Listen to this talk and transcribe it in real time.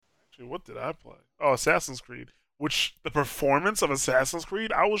Shit, what did I play? Oh, Assassin's Creed. Which the performance of Assassin's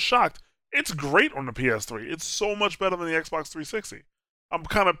Creed, I was shocked. It's great on the PS3. It's so much better than the Xbox 360. I'm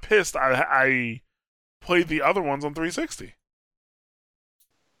kind of pissed. I played the other ones on 360.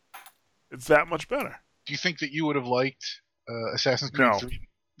 It's that much better. Do you think that you would have liked Assassin's Creed No. 3?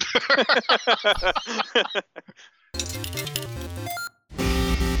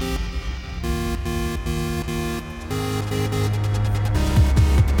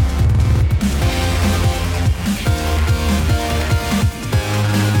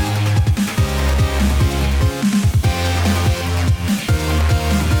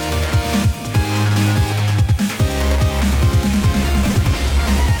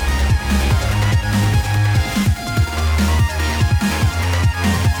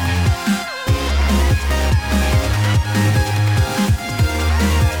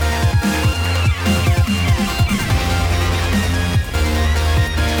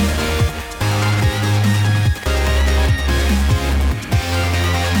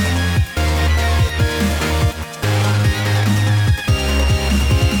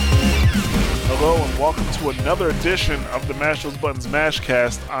 Welcome to another edition of the Mash Those Buttons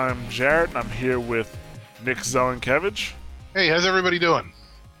Mashcast. I'm Jared, and I'm here with Nick Zelenkevich. Hey, how's everybody doing?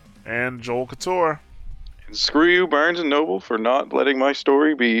 And Joel Couture. And screw you, Barnes & Noble, for not letting my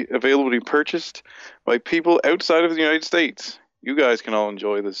story be available to be purchased by people outside of the United States. You guys can all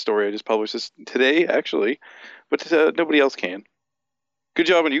enjoy the story I just published this today, actually, but nobody else can. Good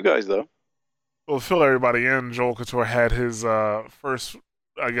job on you guys, though. Well, to fill everybody in, Joel Couture had his first,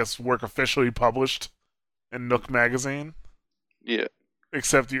 I guess, work officially published in Nook magazine. Yeah.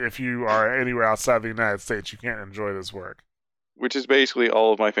 Except if you are anywhere outside the United States, you can't enjoy this work. Which is basically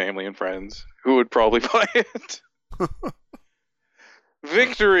all of my family and friends who would probably buy it.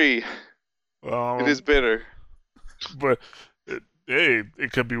 Victory! Well, it is bitter. But,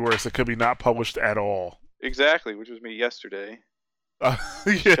 it could be worse. It could be not published at all. Exactly, which was me yesterday.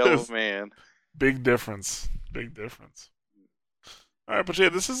 Yes. Shell of man. Big difference. Big difference. Alright, but yeah,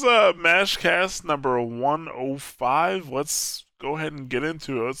 this is Mashcast number 105. Let's go ahead and get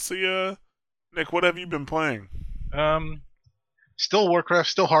into it. Let's see, Nick, what have you been playing? Still Warcraft,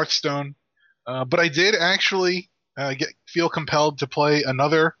 still Hearthstone, but I did actually feel compelled to play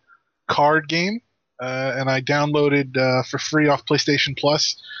another card game, and I downloaded for free off PlayStation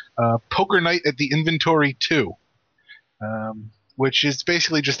Plus Poker Night at the Inventory 2. Which is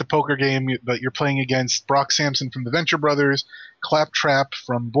basically just a poker game, but you're playing against Brock Sampson from the Venture Brothers, Claptrap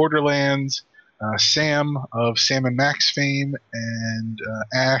from Borderlands, Sam of Sam and Max fame, and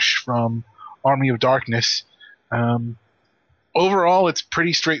Ash from Army of Darkness. Overall, it's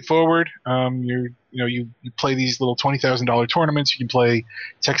pretty straightforward. You play these little $20,000 tournaments. You can play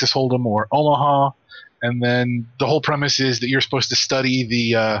Texas Hold'em or Omaha, and then the whole premise is that you're supposed to study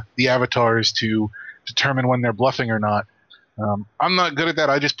the avatars to determine when they're bluffing or not. I'm not good at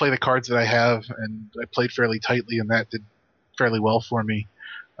that. I just play the cards that I have, and I played fairly tightly, and that did fairly well for me.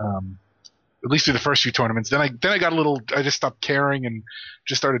 At least through the first few tournaments. Then I got a little. I just stopped caring and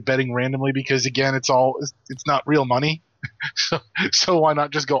just started betting randomly because again, it's not real money. so why not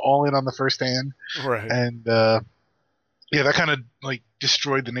just go all in on the first hand? Right. And that kind of like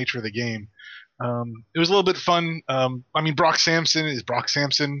destroyed the nature of the game. It was a little bit fun. Brock Sampson is Brock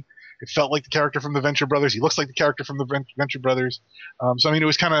Sampson. It felt like the character from the Venture Brothers. He looks like the character from the Venture Brothers. It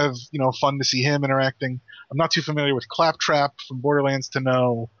was kind of fun to see him interacting. I'm not too familiar with Claptrap from Borderlands to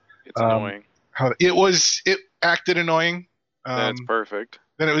know. It's annoying. How it acted annoying. That's perfect.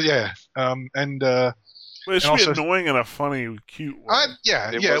 Then it was But it should be annoying in a funny, cute way.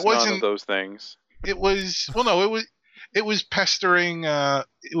 It wasn't none of those things. It was it was pestering.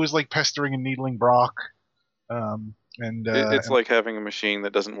 It was like pestering and needling Brock. It's like having a machine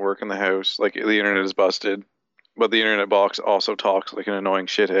that doesn't work in the house. Like the internet is busted, but the internet box also talks like an annoying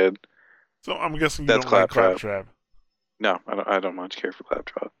shithead. So I'm guessing you That's don't like Claptrap. Claptrap. No, I don't much care for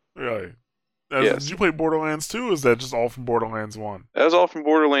Claptrap. Really? Yes. Did you play Borderlands 2, or is that just all from Borderlands 1? That was all from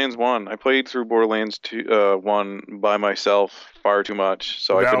Borderlands 1. I played through Borderlands 1 by myself far too much,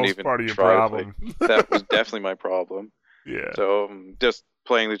 so I couldn't even part of your try problem. to play. That was definitely my problem. Yeah. So just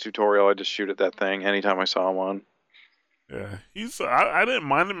playing the tutorial, I just shoot at that thing anytime I saw one. Yeah, I didn't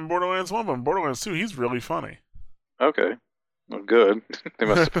mind him in Borderlands 1, but in Borderlands 2, he's really funny. Okay. Well, good. They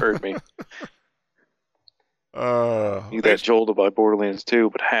must have heard me. You got jolted by Borderlands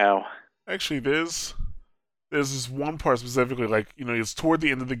 2, but how? Actually, there's this one part specifically, like, it's toward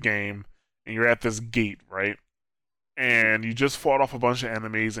the end of the game, and you're at this gate, right? And you just fought off a bunch of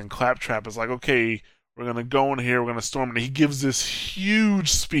enemies, and Claptrap is like, okay, we're going to go in here, we're going to storm, and he gives this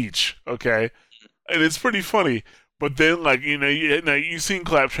huge speech, okay? And it's pretty funny. But then, like you've seen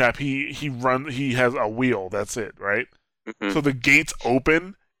Claptrap. He has a wheel. That's it, right? Mm-hmm. So the gates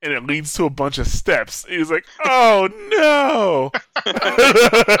open and it leads to a bunch of steps. He's like, "Oh no!"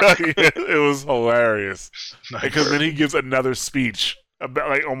 It was hilarious because then he gives another speech about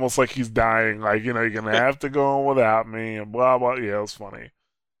like almost like he's dying. Like you're gonna have to go on without me and blah blah. Yeah, it was funny.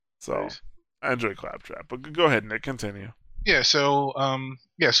 So Nice. I enjoy Claptrap. But go ahead, Nick. Continue. So I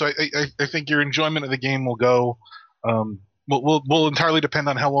think your enjoyment of the game will go will entirely depend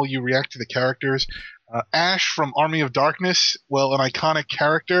on how well you react to the characters. Ash from Army of Darkness, well, an iconic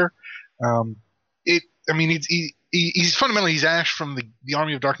character. Um, it I mean he's fundamentally he's Ash from the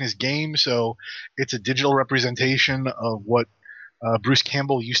Army of Darkness game, so it's a digital representation of what Bruce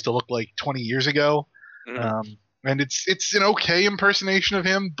Campbell used to look like 20 years ago. Mm-hmm. And it's an okay impersonation of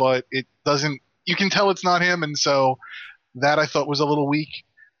him, but it doesn't. You can tell it's not him, and so that I thought was a little weak.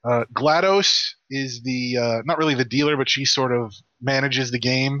 GLaDOS is the not really the dealer, but she sort of manages the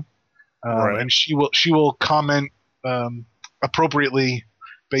game, Right. and she will comment appropriately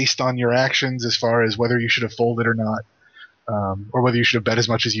based on your actions as far as whether you should have folded or not, or whether you should have bet as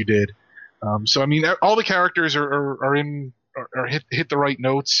much as you did. So I mean, all the characters are hit the right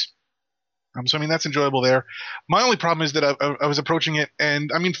notes. So I mean that's enjoyable there. My only problem is that I was approaching it,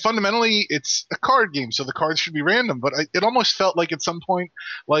 and I mean fundamentally it's a card game, so the cards should be random. But it almost felt like at some point,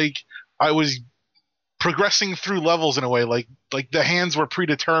 like I was progressing through levels in a way, like the hands were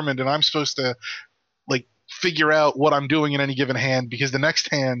predetermined, and I'm supposed to like figure out what I'm doing in any given hand because the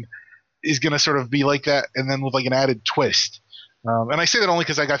next hand is going to sort of be like that, and then with like an added twist. And I say that only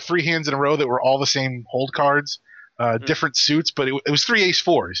because I got 3 hands in a row that were all the same hold cards, different suits, but it was 3 ace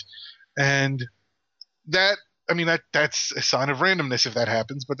fours. And that I mean that's a sign of randomness if that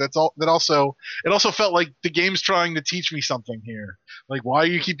happens, but that's all. That also it also felt like the game's trying to teach me something here. Like why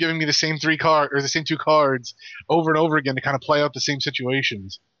you keep giving me the same 2 cards over and over again to kind of play out the same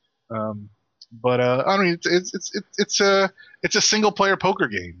situations. But I mean it's a single player poker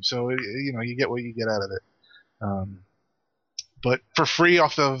game, so you get what you get out of it. But for free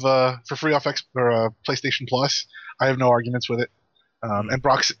off PlayStation Plus, I have no arguments with it. And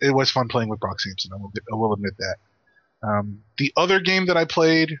it was fun playing with Brock Sampson. I will admit that. The other game that I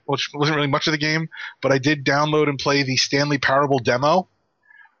played, which wasn't really much of the game, but I did download and play the Stanley Parable demo,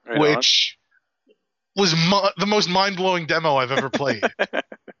 Right which was the most mind-blowing demo I've ever played.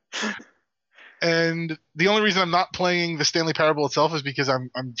 And the only reason I'm not playing the Stanley Parable itself is because I'm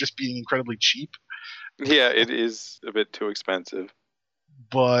just being incredibly cheap. Yeah, it is a bit too expensive.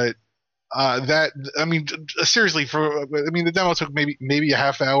 But seriously, the demo took maybe a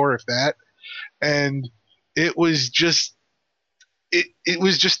half hour, if that, and it was just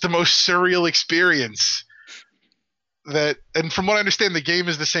the most surreal experience. And from what I understand, the game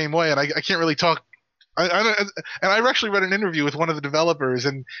is the same way, and I can't really talk. And I actually read an interview with one of the developers,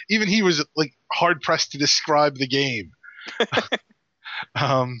 and even he was like hard pressed to describe the game.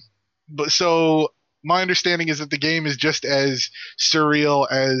 But so. My understanding is that the game is just as surreal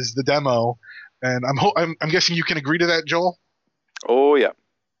as the demo, and I'm guessing you can agree to that, Joel. Oh yeah,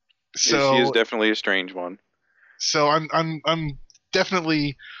 so she is definitely a strange one. So I'm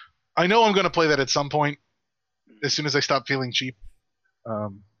definitely I know I'm going to play that at some point as soon as I stop feeling cheap,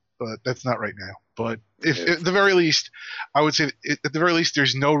 but that's not right now. But if at the very least, I would say at the very least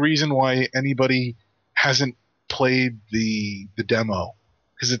there's no reason why anybody hasn't played the demo.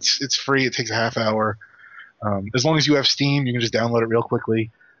 Because it's free, it takes a half hour. As long as you have Steam, you can just download it real quickly.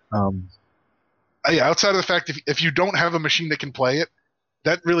 Outside of the fact, if you don't have a machine that can play it,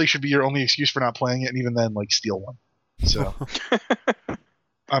 that really should be your only excuse for not playing it, and even then, like, steal one. So, I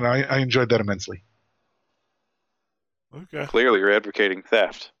don't know, I enjoyed that immensely. Okay. Clearly, you're advocating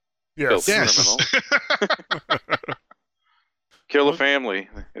theft. Yes. Yes. Kill a family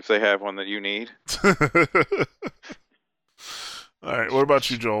if they have one that you need. All right. What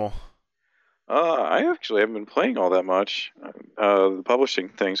about you, Joel? I actually haven't been playing all that much. The publishing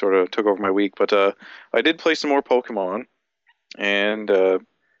thing sort of took over my week, but I did play some more Pokemon, and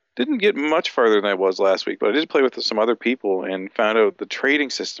didn't get much farther than I was last week. But I did play with some other people and found out the trading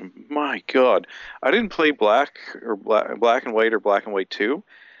system. My God, I didn't play Black and White or Black and White 2,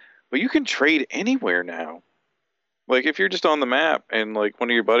 but you can trade anywhere now. Like, if you're just on the map and, like, one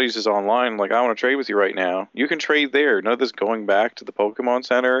of your buddies is online, like, I want to trade with you right now, you can trade there. None of this going back to the Pokemon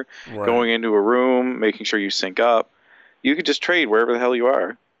Center, going into a room, making sure you sync up. You can just trade wherever the hell you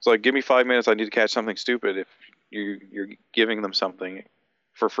are. It's like, give me 5 minutes, I need to catch something stupid if you're giving them something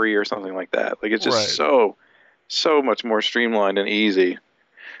for free or something like that. Like, it's just so much more streamlined and easy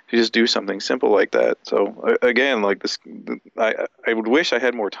to just do something simple like that. So, again, like, this, I would wish I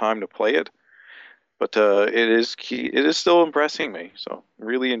had more time to play it. but it is still impressing me. So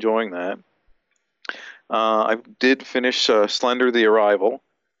really enjoying that. I did finish Slender: The Arrival.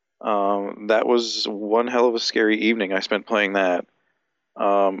 That was one hell of a scary evening I spent playing that.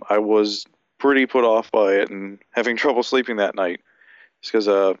 I was pretty put off by it and having trouble sleeping that night. Just because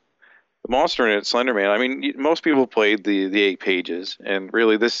the monster in it, Slender Man. I mean, most people played the 8 pages, and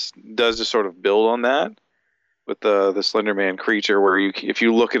really this does just sort of build on that with the Slender Man creature, where if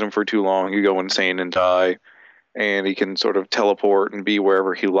you look at him for too long, you go insane and die. And he can sort of teleport and be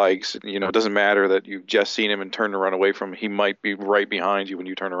wherever he likes. You know, it doesn't matter that you've just seen him and turned to run away from him. He might be right behind you when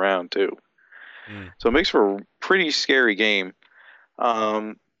you turn around too. Mm. So it makes for a pretty scary game.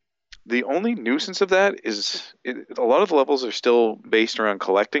 Um, the only nuisance of that is a lot of the levels are still based around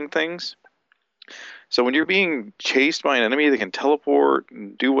collecting things. So when you're being chased by an enemy that can teleport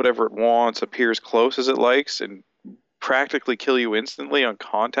and do whatever it wants, appear as close as it likes, and practically kill you instantly on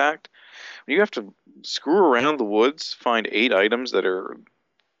contact, you have to screw around the woods, find 8 items that are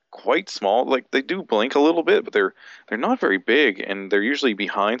quite small. Like they do blink a little bit, but they're not very big, and they're usually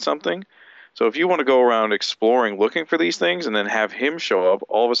behind something. So if you want to go around exploring looking for these things and then have him show up,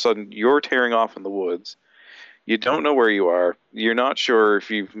 all of a sudden you're tearing off in the woods. You don't know where you are. You're not sure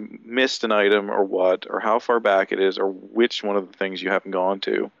if you've missed an item or what, or how far back it is, or which one of the things you haven't gone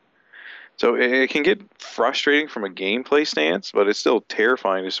to. So it can get frustrating from a gameplay stance, but it's still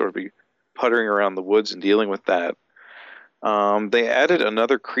terrifying to sort of be puttering around the woods and dealing with that. They added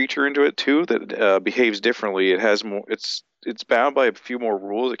another creature into it too that behaves differently. It has more. It's bound by a few more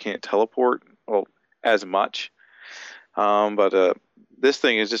rules. It can't teleport well as much. But this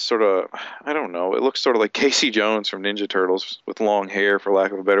thing is just sort of, I don't know. It looks sort of like Casey Jones from Ninja Turtles with long hair, for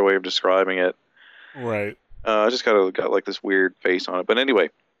lack of a better way of describing it. Right. Just got like this weird face on it. But anyway,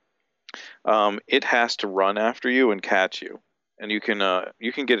 it has to run after you and catch you, and you can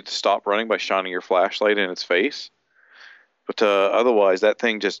get it to stop running by shining your flashlight in its face. But otherwise, that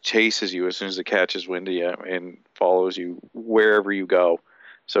thing just chases you as soon as it catches wind of you and follows you wherever you go.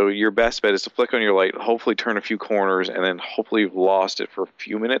 So your best bet is to flick on your light, hopefully turn a few corners, and then hopefully you've lost it for a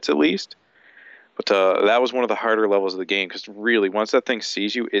few minutes at least. But that was one of the harder levels of the game because really, once that thing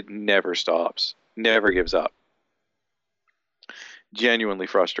sees you, it never stops, never gives up. Genuinely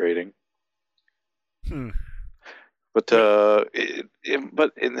frustrating. Hmm. But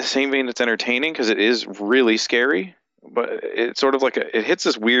but in the same vein, it's entertaining because it is really scary. But it's sort of like it hits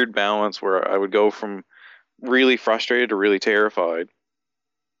this weird balance where I would go from really frustrated to really terrified.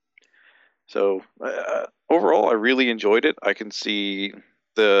 So overall, I really enjoyed it. I can see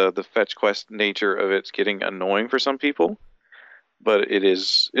the fetch quest nature of it getting annoying for some people, but it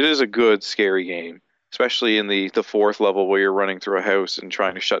is a good scary game, especially in the fourth level where you're running through a house and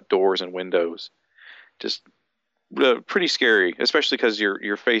trying to shut doors and windows. Just pretty scary, especially because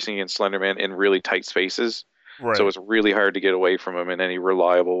you're facing against Slenderman in really tight spaces, so Right. it's really hard to get away from him in any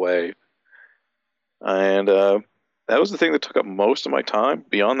reliable way. And that was the thing that took up most of my time.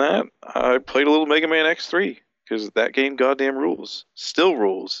 Beyond that, I played a little Mega Man X3 because that game goddamn rules, still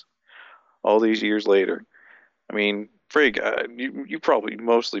rules all these years later. I mean, Frig, you probably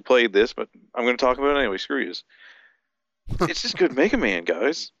mostly played this, but I'm going to talk about it anyway. Screw you. It's just good Mega Man,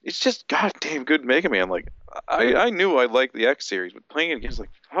 guys. It's just goddamn good Mega Man. Like I knew I liked the X series, but playing it again is like,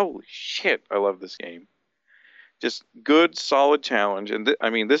 holy shit, I love this game. Just good, solid challenge, and I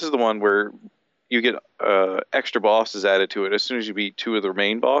mean, this is the one where you get extra bosses added to it as soon as you beat 2 of the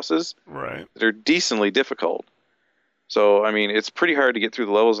main bosses. Right. They're decently difficult. So I mean, it's pretty hard to get through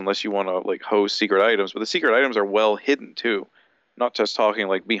the levels unless you want to like host secret items. But the secret items are well hidden too. Not just talking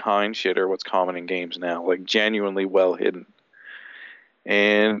like behind shit or what's common in games now, like genuinely well hidden.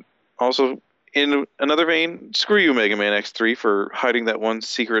 And also, in another vein, screw you, Mega Man X3, for hiding that one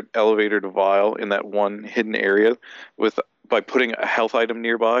secret elevator to Vile in that one hidden area with by putting a health item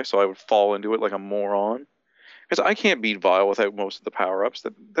nearby, so I would fall into it like a moron. Because I can't beat Vile without most of the power ups.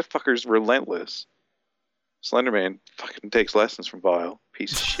 That fucker's relentless. Slenderman fucking takes lessons from Vile.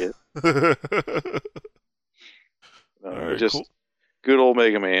 Piece of shit. All But right. Cool. just good old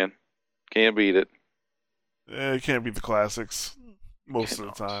Mega Man. Can't beat it. Yeah, you can't beat the classics most of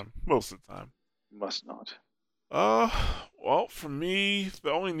the Cannot. time. Most of the time. Must not. Uh, well, for me,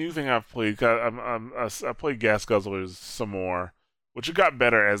 the only new thing I've played, 'cause I played Gas Guzzlers some more, which it got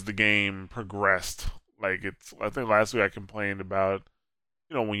better as the game progressed. Like I think last week I complained about,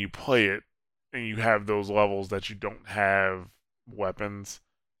 when you play it and you have those levels that you don't have weapons,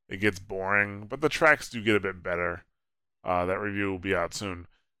 it gets boring. But the tracks do get a bit better. That review will be out soon.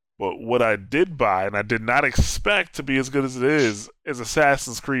 But what I did buy, and I did not expect to be as good as it is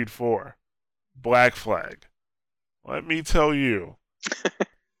Assassin's Creed 4, Black Flag. Let me tell you,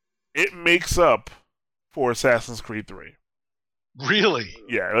 it makes up for Assassin's Creed 3. Really?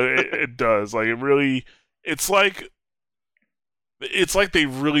 Yeah, it does. Like it really, it's like they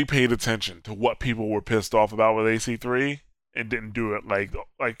really paid attention to what people were pissed off about with AC3 and didn't do it like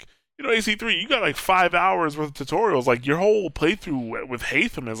AC3. You got like 5 hours worth of tutorials. Like your whole playthrough with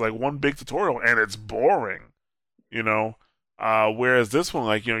Hatham is like one big tutorial, and it's boring. You know, whereas this one,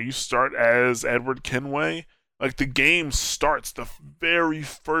 like you start as Edward Kenway. Like the game starts, the very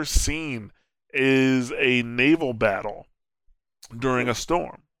first scene is a naval battle during a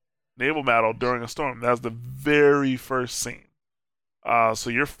storm. Naval battle during a storm. That's the very first scene.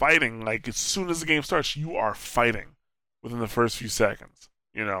 So you're fighting, like as soon as the game starts, you are fighting within the first few seconds.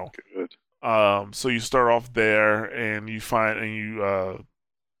 Good. So you start off there, and you find, and you,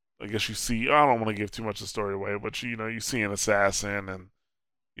 I guess you see. I don't want to give too much of the story away, but you see an assassin, and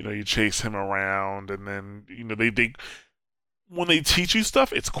you chase him around, and then they when they teach you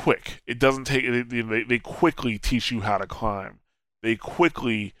stuff, it's quick. It doesn't take. They quickly teach you how to climb. They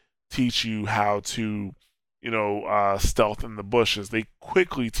quickly teach you how to stealth in the bushes. They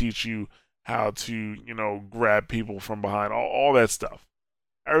quickly teach you how to, grab people from behind, all that stuff.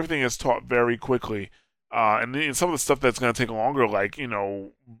 Everything is taught very quickly. And then some of the stuff that's going to take longer, like,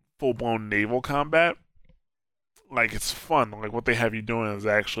 full-blown naval combat, like, it's fun. Like, what they have you doing is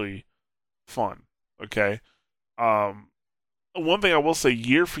actually fun, okay? One thing I will say,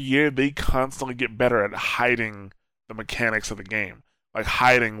 year for year, they constantly get better at hiding the mechanics of the game. Like,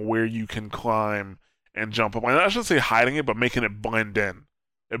 hiding where you can climb and jump up. I shouldn't say hiding it, but making it blend in.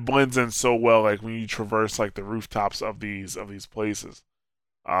 It blends in so well, like when you traverse like the rooftops of these places.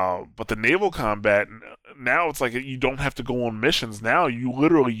 But the naval combat now, it's like you don't have to go on missions. Now you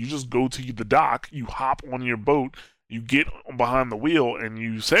just go to the dock, you hop on your boat, you get behind the wheel, and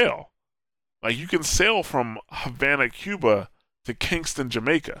you sail. Like you can sail from Havana, Cuba to Kingston,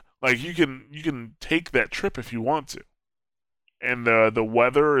 Jamaica. Like you can take that trip if you want to. And the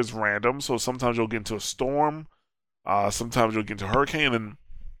weather is random, so sometimes you'll get into a storm, sometimes you'll get into a hurricane, and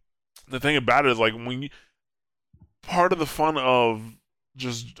the thing about it is like part of the fun of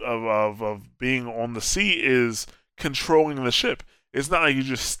just of being on the sea is controlling the ship. It's not like you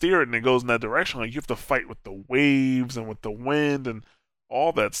just steer it and it goes in that direction. Like you have to fight with the waves and with the wind and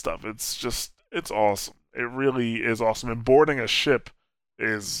all that stuff. It's awesome. It really is awesome. And boarding a ship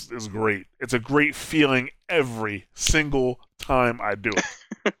is great. It's a great feeling every single time I do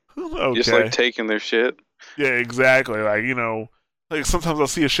it. Okay. Just like taking their shit. Yeah, exactly. Like like sometimes I'll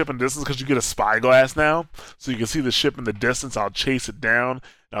see a ship in the distance because you get a spyglass now, so you can see the ship in the distance. I'll chase it down,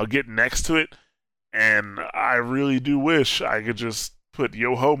 and I'll get next to it, and I really do wish I could just put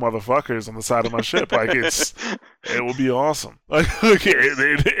 "Yo ho, motherfuckers" on the side of my ship. Like it would be awesome. Like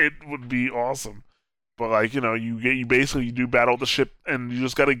it would be awesome. But like you basically do battle the ship, and you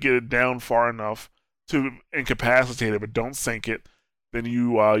just got to get it down far enough to incapacitate it, but don't sink it. Then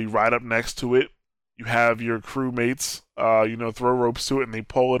you ride up next to it. You have your crewmates, throw ropes to it, and they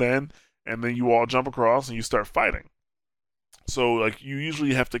pull it in, and then you all jump across and you start fighting. So like you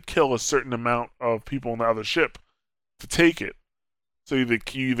usually have to kill a certain amount of people on the other ship to take it. So you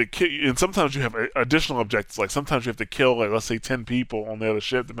either kill, and sometimes you have additional objectives. Like sometimes you have to kill, like let's say 10 people on the other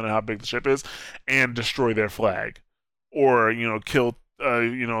ship, depending on how big the ship is, and destroy their flag, or kill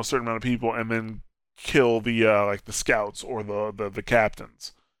a certain amount of people and then kill the like the scouts or the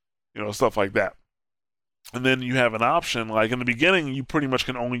captains, stuff like that. And then you have an option, like in the beginning, you pretty much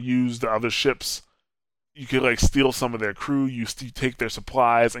can only use the other ships. You could like steal some of their crew, you take their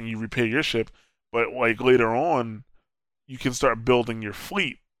supplies, and you repair your ship. But like later on, you can start building your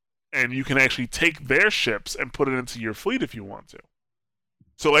fleet, and you can actually take their ships and put it into your fleet if you want to.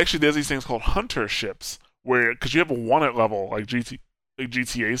 So actually, there's these things called hunter ships, where because you have a wanted level like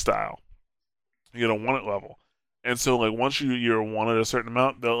GTA style, you get a wanted level. And so, like, once you're wanted a certain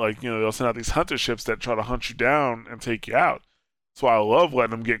amount, they'll send out these hunter ships that try to hunt you down and take you out. So I love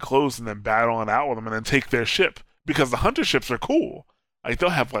letting them get close and then battling out with them and then take their ship because the hunter ships are cool. Like they'll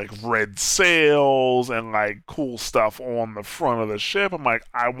have like red sails and like cool stuff on the front of the ship. I'm like,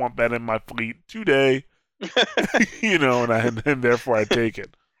 I want that in my fleet today, and therefore I take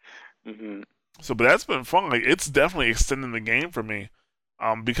it. Mm-hmm. So, but that's been fun. Like, it's definitely extending the game for me,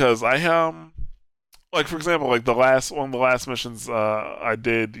 because I like for example, like one of the last missions I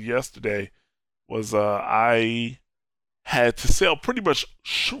did yesterday was I had to sail pretty much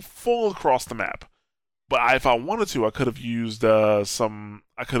full across the map. But if I wanted to, I could have used the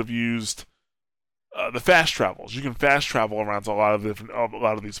fast travels. You can fast travel around to a lot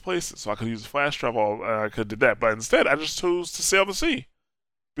of these places. So I could use fast travel. I could do that. But instead, I just chose to sail the sea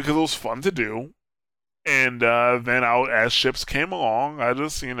because it was fun to do. And then as ships came along, I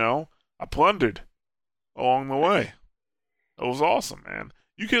just I plundered. along the way. It was awesome, man.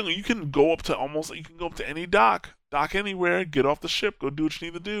 You can go up to any dock anywhere, get off the ship, go do what you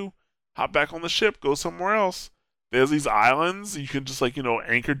need to do, hop back on the ship, go somewhere else. There's these islands you can just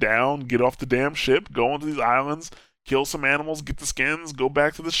anchor down, get off the damn ship, go onto these islands, kill some animals, get the skins, go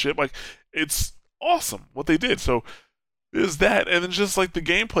back to the ship. Like it's awesome what they did. So there's that, and then just like the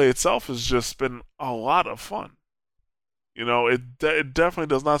gameplay itself has just been a lot of fun. It definitely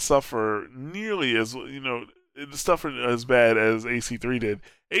does not suffer nearly as it suffered as bad as AC3 did.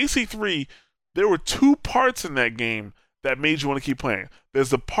 AC3, there were two parts in that game that made you want to keep playing.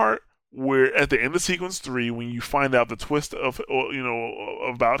 There's the part where at the end of sequence 3, when you find out the twist of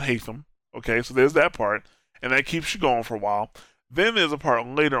about Hatham. Okay, so there's that part, and that keeps you going for a while. Then there's a part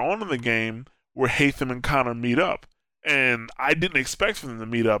later on in the game where Hatham and Connor meet up, and I didn't expect for them to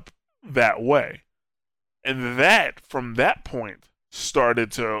meet up that way. And that, from that point,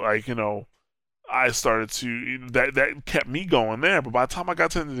 started to that kept me going there. But by the time I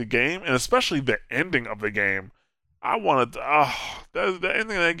got to the end of the game, and especially the ending of the game, I wanted to, the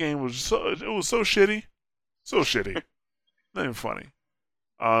ending of that game was so shitty, so shitty, not even funny.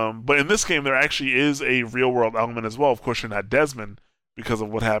 But in this game, there actually is a real world element as well. Of course, you're not Desmond because of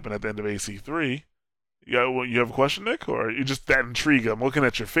what happened at the end of AC3. You have a question, Nick, or are you just that intrigued? I'm looking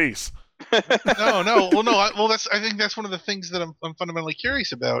at your face. No. Well, no. I think that's one of the things that I'm fundamentally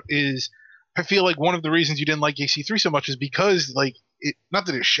curious about. Is I feel like one of the reasons you didn't like AC3 so much is because not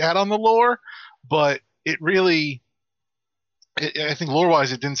that it shat on the lore, but it really. I think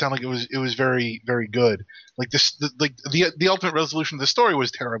lore-wise, it didn't sound like it was very, very good. Like the ultimate resolution of the story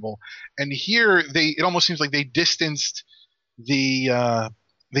was terrible, and here it almost seems like they distanced the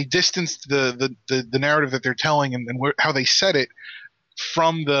narrative that they're telling and how they set it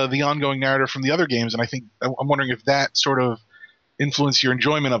from the ongoing narrative from the other games. And I think I'm wondering if that sort of influenced your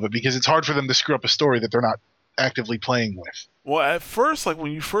enjoyment of it, because it's hard for them to screw up a story that they're not actively playing with. Well, at first, like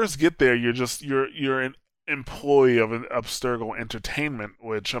when you first get there, you're an employee of an Abstergo Entertainment,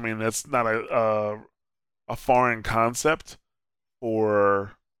 which I mean that's not a foreign concept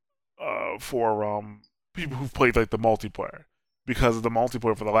for people who've played like the multiplayer. Because of the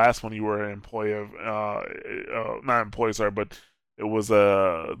multiplayer for the last one, you were an employee of not employee, sorry, but it was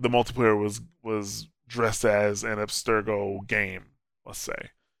the multiplayer was dressed as an Abstergo game, let's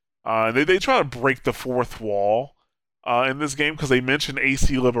say. They try to break the fourth wall in this game because they mention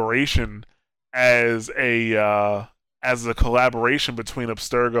AC Liberation as a collaboration between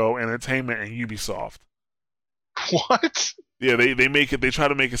Abstergo Entertainment and Ubisoft. What? Yeah, they make it. They try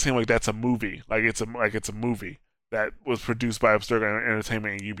to make it seem like that's a movie, like it's a movie that was produced by Abstergo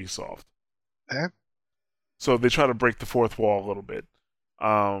Entertainment and Ubisoft. So they try to break the fourth wall a little bit.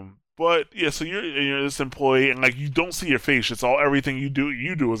 But yeah, so you're this employee, and like you don't see your face. It's all everything you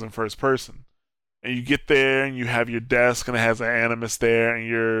do is in first person. And you get there, and you have your desk, and it has an animus there, and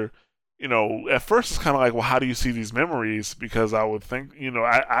you're, at first it's kind of like, well, how do you see these memories? Because I would think,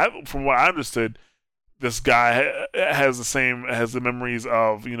 I from what I understood, this guy has the memories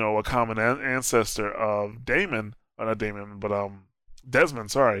of, a common ancestor of Damon, or not Damon, but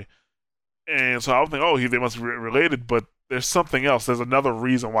Desmond, sorry. And so I would think, oh, they must be related, but there's something else. There's another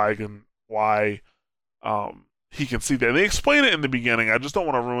reason why he can see that. And they explain it in the beginning. I just don't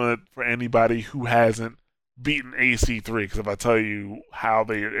want to ruin it for anybody who hasn't beaten AC3, because if I tell you how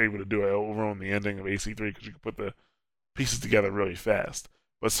they are able to do it, it'll ruin the ending of AC3, because you can put the pieces together really fast.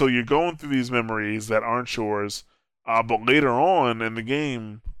 But so you're going through these memories that aren't yours, but later on in the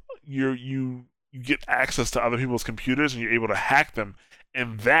game, you get access to other people's computers and you're able to hack them,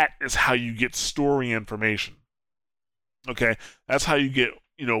 and that is how you get story information. Okay, that's how you get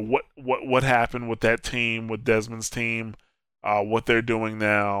what happened with that team, with Desmond's team, what they're doing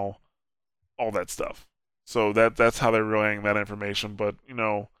now, all that stuff. So that's how they're relaying that information. But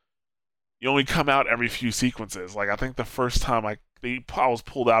you only come out every few sequences. Like I think the first time I was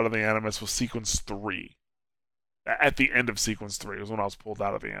pulled out of the Animus was sequence 3. At the end of sequence 3 was when I was pulled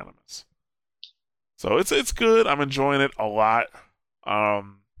out of the Animus. So it's good. I'm enjoying it a lot. Yeah,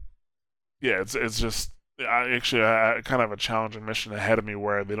 it's just I kind of have a challenging mission ahead of me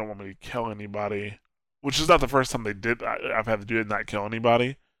where they don't want me to kill anybody, which is not the first time I've had to do it, not kill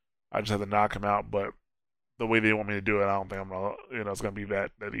anybody. I just had to knock them out, but the way they want me to do it, I don't think I'm gonna, it's gonna be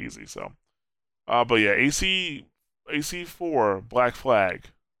that easy. So, but yeah, AC4 Black Flag,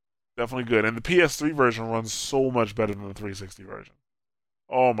 definitely good, and the PS3 version runs so much better than the 360 version.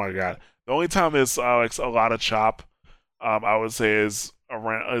 Oh my god, the only time it's like a lot of chop, I would say is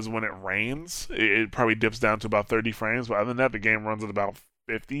when it rains. It probably dips down to about 30 frames, but other than that, the game runs at about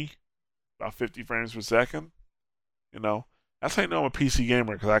 50 frames per second. That's how you know I'm a PC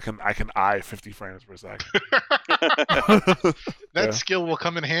gamer, because I can eye 50 frames per second. That skill will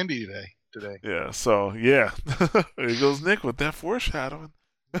come in handy today. Yeah. So yeah, there goes Nick with that foreshadowing.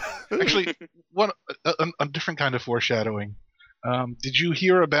 Actually, a different kind of foreshadowing. Did you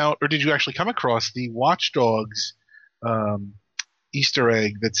hear about, or did you actually come across the Watch Dogs Easter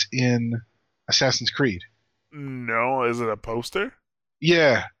egg that's in Assassin's Creed? No, is it a poster?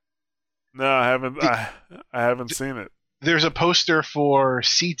 Yeah. No, I haven't. I haven't seen it. There's a poster for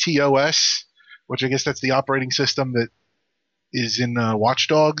CTOS, which I guess that's the operating system that is in Watch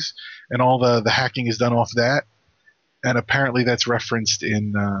Dogs, and all the hacking is done off that. And apparently that's referenced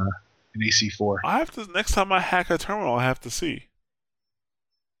in AC4. I have to, next time I hack a terminal, I have to see.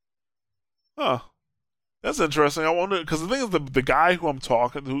 Huh. That's interesting. I wonder, because the thing is, the guy who I'm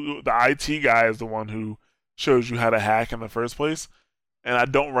talking to, the IT guy, is the one who shows you how to hack in the first place, and I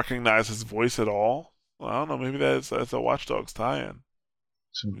don't recognize his voice at all. Well, I don't know. Maybe that's a Watch Dogs tie-in.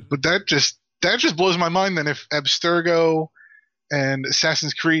 But that just blows my mind. Then if Abstergo and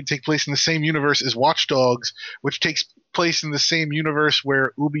Assassin's Creed take place in the same universe as Watch Dogs, which takes place in the same universe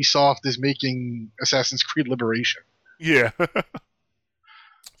where Ubisoft is making Assassin's Creed Liberation. Yeah.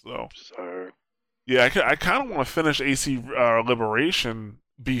 So. Yeah, I kind of want to finish AC Liberation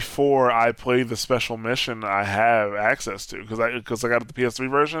before I play the special mission I have access to, because I got the PS3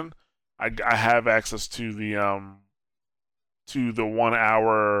 version. I have access to the 1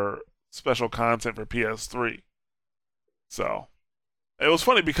 hour special content for PS3. So it was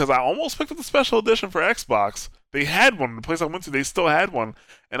funny because I almost picked up the special edition for Xbox. They had one. The place I went to, they still had one,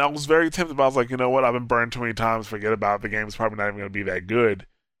 and I was very tempted. But I was like, you know what? I've been burned too many times. Forget about it. The game's probably not even going to be that good.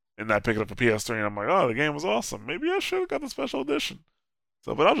 And I picked it up for PS3, and I'm like, oh, the game was awesome. Maybe I should have got the special edition.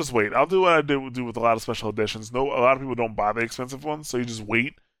 So, but I'll just wait. I'll do what I do with a lot of special editions. No, a lot of people don't buy the expensive ones, so you just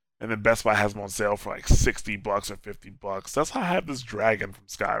wait. And then Best Buy has them on sale for like $60 or $50. That's how I have this dragon from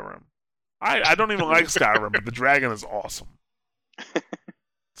Skyrim. I don't even like Skyrim, but the dragon is awesome.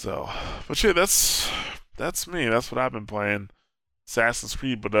 So, but yeah, that's me. That's what I've been playing, Assassin's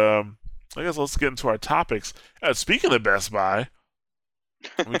Creed. But I guess let's get into our topics. Speaking of Best Buy,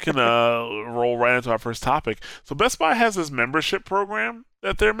 we can roll right into our first topic. So Best Buy has this membership program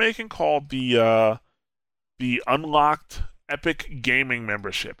that they're making called the Unlocked Epic Gaming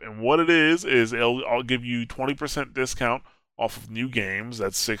Membership, and what it is I'll give you 20% discount off of new games.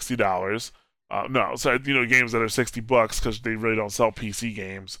 That's $60. No, so games that are $60 because they really don't sell PC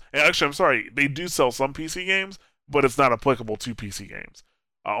games. And actually, I'm sorry, they do sell some PC games, but it's not applicable to PC games.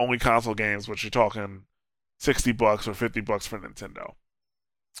 Only console games, which you're talking $60 or $50 for Nintendo.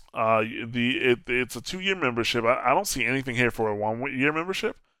 It's a 2-year membership. I don't see anything here for a 1-year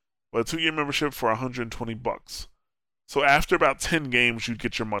membership, but a 2-year membership for $120. So after about 10 games, you'd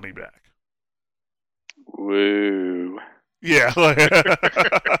get your money back. Woo. Yeah.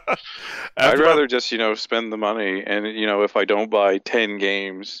 I'd rather just, spend the money. And, if I don't buy 10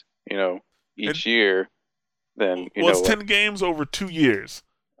 games, each year, then, it's 10 games over 2 years.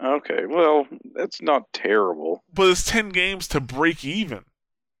 Okay. Well, that's not terrible. But it's 10 games to break even.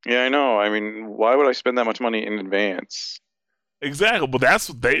 Yeah, I know. I mean, why would I spend that much money in advance? Exactly. But that's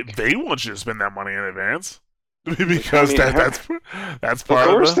what they want you to spend that money in advance. Because that's part of it. Of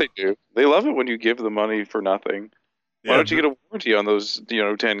course they do. They love it when you give the money for nothing. Why don't you get a warranty on those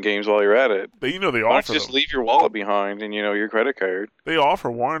 10 games while you're at it? They Why offer don't you just them. leave your wallet behind and your credit card? They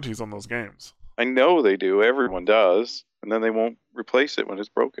offer warranties on those games. I know they do. Everyone does, and then they won't replace it when it's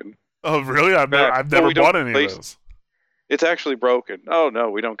broken. Oh, really? I've never bought any of those. It's actually broken. Oh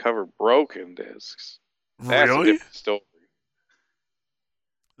no, we don't cover broken discs. Really? That's a different story.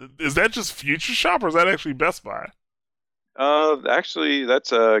 Is that just Future Shop, or is that actually Best Buy? Actually,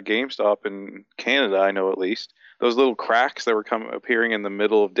 that's GameStop in Canada. I know, at least those little cracks that were appearing in the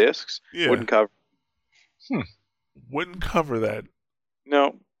middle of discs wouldn't cover. Wouldn't cover that.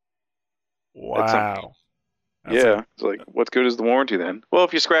 No. Wow. It's like, what good is the warranty then? Well,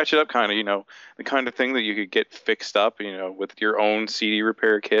 if you scratch it up, kind of, the kind of thing that you could get fixed up, with your own CD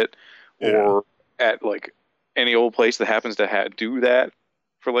repair kit, or at like any old place that happens to do that.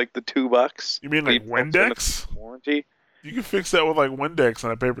 For like the $2. You mean like Windex? Warranty? You can fix that with like Windex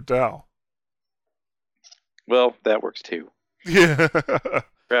and a paper towel. Well, that works too. Yeah.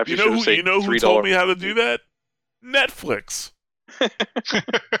 Perhaps you know who told me how to do that? Netflix.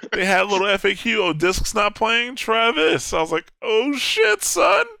 They had a little FAQ. Oh, disc's not playing? Try this. I was like, oh shit,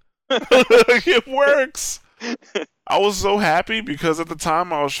 son. It works. I was so happy because at the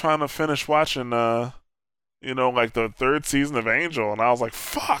time I was trying to finish watching like the 3rd season of Angel, and I was like,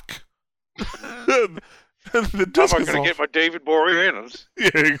 fuck. The I'm disc not is going to off. get my David Boreanaz.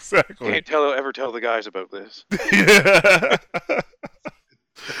 Yeah, exactly. Can't ever tell the guys about this. Yeah.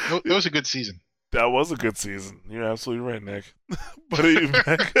 That was a good season. That was a good season. You're absolutely right, Nick. But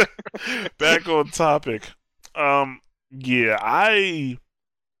back on topic. Yeah, I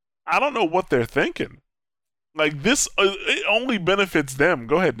don't know what they're thinking. Like this, it only benefits them.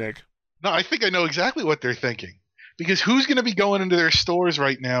 Go ahead, Nick. No, I think I know exactly what they're thinking. Because who's going to be going into their stores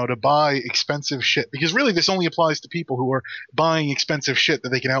right now to buy expensive shit? Because really, this only applies to people who are buying expensive shit that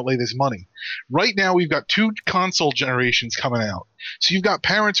they can outlay this money. Right now, we've got 2 console generations coming out. So you've got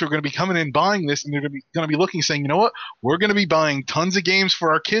parents who are going to be coming in buying this, and they're going to be looking, saying, you know what? We're going to be buying tons of games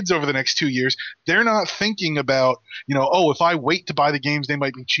for our kids over the next 2 years. They're not thinking about, oh, if I wait to buy the games, they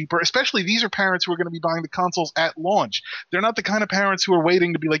might be cheaper. Especially these are parents who are going to be buying the consoles at launch. They're not the kind of parents who are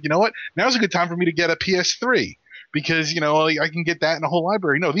waiting to be like, you know what? Now's a good time for me to get a PS3. Because I can get that in a whole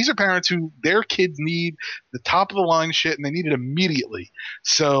library. No, these are parents who their kids need the top of the line shit, and they need it immediately.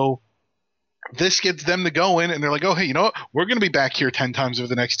 So this gets them to go in, and they're like, oh, hey, you know what? We're going to be back here 10 times over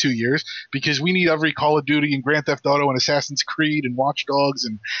the next 2 years because we need every Call of Duty and Grand Theft Auto and Assassin's Creed and Watch Dogs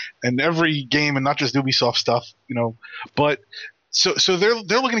and every game, and not just Ubisoft stuff, But so they're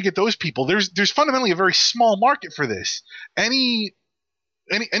looking to get those people. There's fundamentally a very small market for this. Any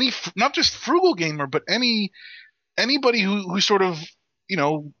not just frugal gamer, but anybody who sort of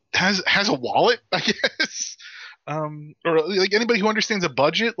has a wallet, I guess, or like anybody who understands a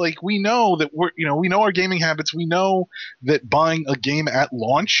budget. Like we know that we know our gaming habits. We know that buying a game at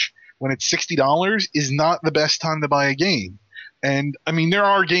launch when it's $60 is not the best time to buy a game. And I mean, there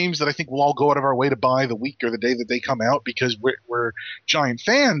are games that I think we'll all go out of our way to buy the week or the day that they come out because we're giant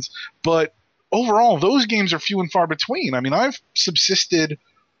fans. But overall, those games are few and far between. I mean, I've subsisted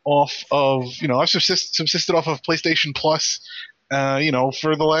off of subsisted off of PlayStation Plus,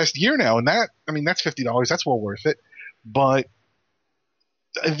 for the last year now, and that's $50. That's well worth it. But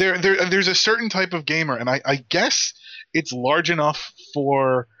there's a certain type of gamer, and I guess it's large enough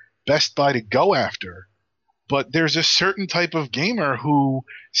for Best Buy to go after. But there's a certain type of gamer who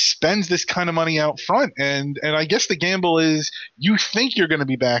spends this kind of money out front, and I guess the gamble is you think you're going to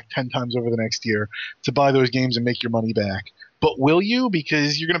be back 10 times over the next year to buy those games and make your money back. But will you?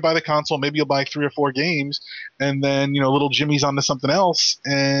 Because you're going to buy the console, maybe you'll buy 3 or 4 games, and then little Jimmy's onto something else,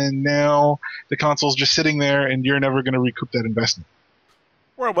 and now the console's just sitting there, and you're never going to recoup that investment.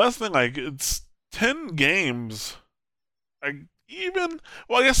 Well, that's the thing. Like it's 10 games. I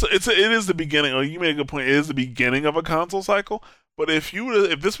guess it is the beginning. Like, you made a good point. It is the beginning of a console cycle. But if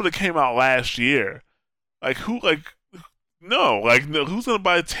this would have came out last year, who's gonna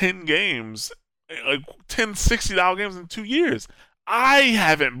buy 10 games, like 10 $60 games in 2 years? I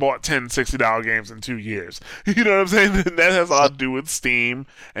haven't bought 10 $60 games in 2 years. You know what I'm saying? And that has a lot to do with Steam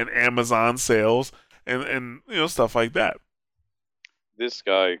and Amazon sales and stuff like that. This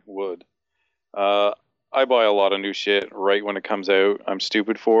guy would. I buy a lot of new shit right when it comes out. I'm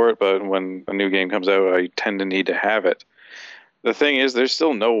stupid for it, but when a new game comes out, I tend to need to have it. The thing is, there's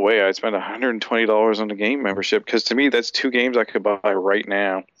still no way I'd spend $120 on a game membership, because to me, that's 2 games I could buy right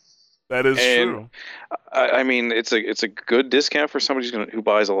now. That is true. I mean, it's a good discount for somebody who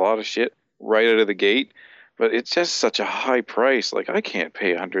buys a lot of shit right out of the gate, but it's just such a high price. Like, I can't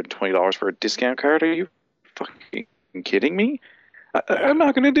pay $120 for a discount card. Are you fucking kidding me? I'm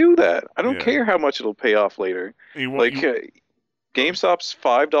not going to do that. I don't care how much it'll pay off later. GameStop's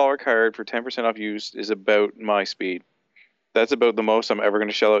 $5 card for 10% off used is about my speed. That's about the most I'm ever going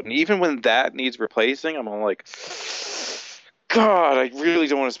to shell out. And even when that needs replacing, I'm like, God, I really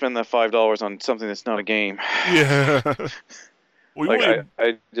don't want to spend that $5 on something that's not a game. Yeah.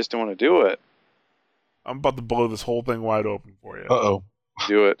 I just don't want to do it. I'm about to blow this whole thing wide open for you. Uh-oh.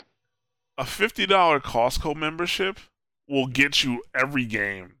 Do it. A $50 Costco membership will get you every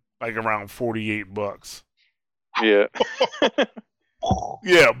game like around $48. Yeah.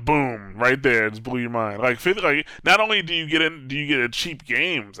 Yeah, boom, right there, just blew your mind. Not only do you get cheap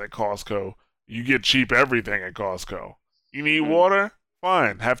games at Costco, you get cheap everything at Costco. You need water?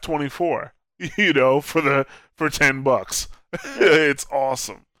 Fine, have 24. For $10. It's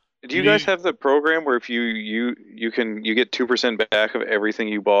awesome. Do you guys have the program where if you get 2% back of everything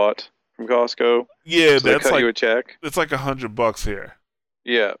you bought from Costco? Yeah, so that's cut you a check. It's like $100 here.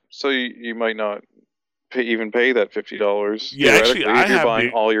 Yeah, so you might not even pay that $50. Yeah, actually, if you're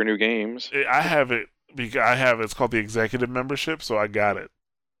buying all your new games. I have it because it's called the executive membership, so I got it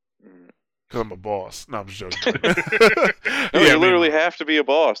because I'm a boss. No, I'm just joking. You literally have to be a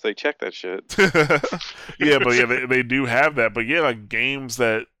boss. They check that shit. Yeah, but they do have that. But yeah, like games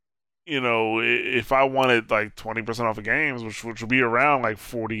that if I wanted like 20% off of games, which would be around like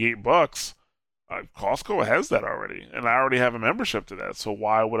 $48, Costco has that already, and I already have a membership to that. So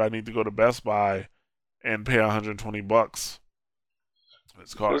why would I need to go to Best Buy and pay $120 for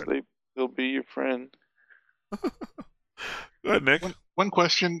this Because card? they'll be your friend. Go ahead, Nick. One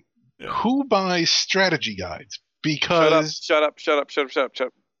question: Yeah. Who buys strategy guides? Shut up! Because Shut up! Shut up! Shut up! Shut up! Shut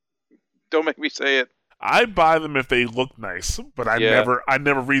up! Don't make me say it. I buy them if they look nice, but I Yeah.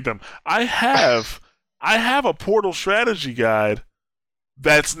 never read them. I have a Portal strategy guide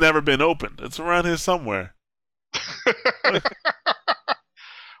that's never been opened. It's around here somewhere.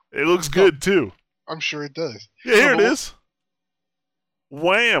 It looks good too. I'm sure it does. Yeah, here it but- is.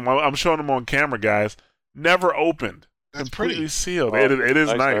 Wham! I'm showing them on camera, guys. Never opened. That's Completely pretty. sealed. Oh, It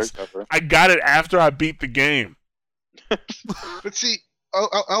is nice. hardcover. I got it after I beat the game. But see,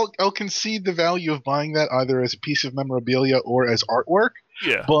 I'll concede the value of buying that either as a piece of memorabilia or as artwork.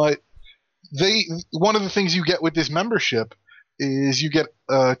 Yeah. But one of the things you get with this membership is you get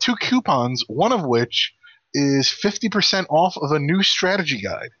 2 coupons, one of which is 50% off of a new strategy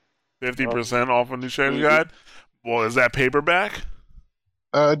guide. 50% off a new strategy Mhm. guide. Well, is that paperback?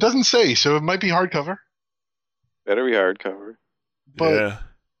 It doesn't say, so it might be hardcover. Better be hardcover. But Yeah.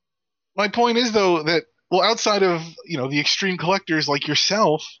 my point is, though, that outside of the extreme collectors like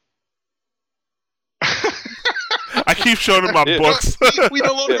yourself, I keep showing him my Yeah. books.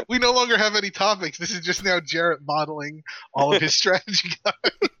 we no longer have any topics. This is just now Jarrett modeling all of his strategy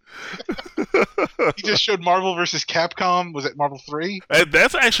guides. He just showed Marvel versus Capcom. Was it Marvel 3?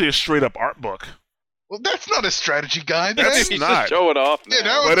 That's actually a straight up art book. Well, that's not a strategy guide. That's man. He's not. just showing off now. Yeah,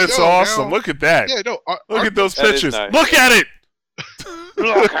 now But it's no, awesome. now- Look at that. Yeah, no. Look at those That is pictures. nice. Look at it.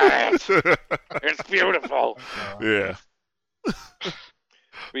 Look at it. It's beautiful. Yeah.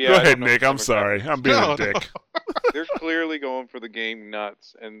 But yeah, Go I ahead, don't know Nick. if I'm it's sorry. I'm being No, a dick. They're clearly going for the game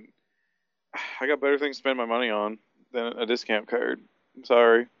nuts, and I got better things to spend my money on than a discount card. I'm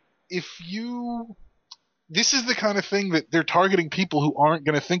sorry. This is the kind of thing that they're targeting people who aren't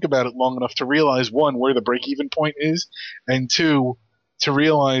going to think about it long enough to realize, one, where the break-even point is, and two, to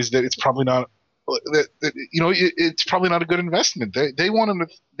realize that it's probably not it's probably not a good investment. They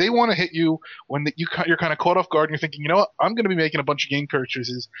want to hit you when you're kind of caught off guard and you're thinking, you know what, I'm going to be making a bunch of game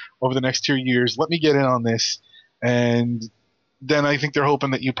purchases over the next 2 years. Let me get in on this, and then I think they're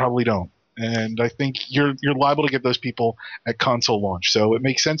hoping that you probably don't. And I think you're liable to get those people at console launch. So it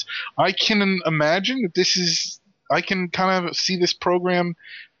makes sense. I can imagine that I can kind of see this program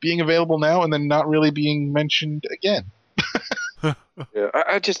being available now and then not really being mentioned again. Yeah,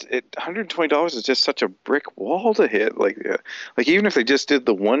 I just $120 is just such a brick wall to hit. Like even if they just did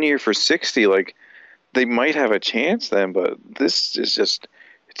the 1 year for $60, like they might have a chance then. But this is just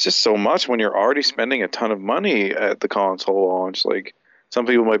it's just so much when you're already spending a ton of money at the console launch. Like some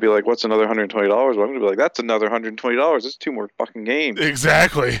people might be like, "What's another $120?" Well, I'm gonna be like, "That's another $120. That's 2 more fucking games."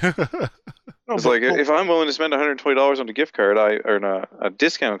 Exactly. No, It's but- like if I'm willing to spend $120 on a gift card, or a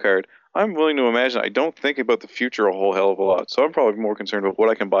discount card, I'm willing to imagine I don't think about the future a whole hell of a lot. So I'm probably more concerned with what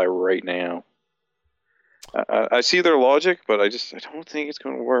I can buy right now. I see their logic, but I don't think it's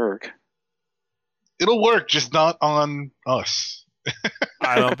going to work. it'll work, just not on us.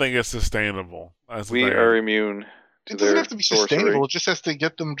 I don't think it's sustainable. That's the We thing. are immune to It doesn't their have to be sorcery. sustainable. It just has to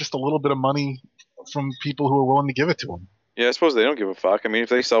get them just a little bit of money from people who are willing to give it to them. Yeah, I suppose they don't give a fuck. I mean, if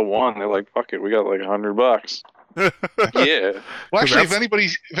they sell one, they're like, "Fuck it, we got like $100." Yeah, Well, actually, if that's-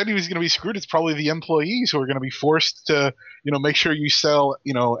 anybody's going to be screwed, it's probably the employees who are going to be forced to, make sure you sell,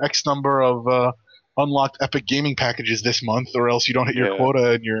 X number of unlocked Epic Gaming packages this month, or else you don't hit your Yeah.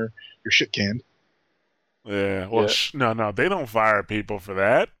 quota and your shit canned. Yeah. Well, Yeah. no, they don't fire people for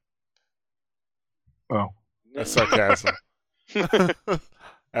that. Oh, That's sarcasm.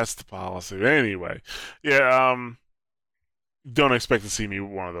 That's the policy. Anyway, yeah. Don't expect to see me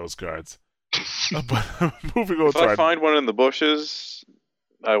with one of those cards. But moving on if to I our find one in the bushes,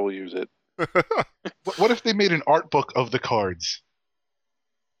 I will use it. what if they made an art book of the cards?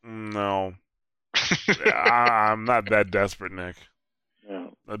 no. I'm not that desperate, Nick. Yeah.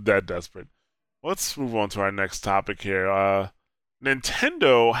 Not that desperate. Let's move on to our next topic here.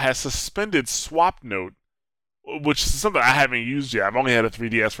 Nintendo has suspended SwapNote, which is something I haven't used yet. I've only had a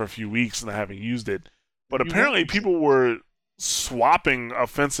 3DS for a few weeks and I haven't used it. But You apparently haven't? people were swapping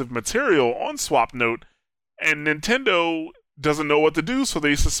offensive material on SwapNote, and Nintendo doesn't know what to do, so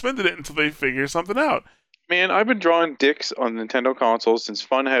they suspended it until they figure something out. Man, I've been drawing dicks on Nintendo consoles since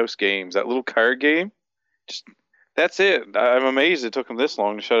Funhouse Games, that little card game. That's it. I'm amazed it took them this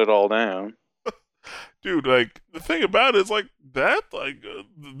long to shut it all down. Dude, like, the thing about it is, like, that, like,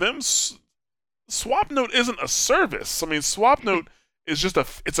 SwapNote isn't a service. I mean, SwapNote is just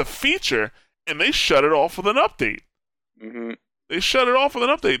it's a feature, and they shut it off with an update. Mm-hmm. They shut it off with an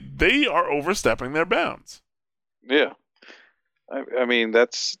update. They are overstepping their bounds. Yeah. I mean,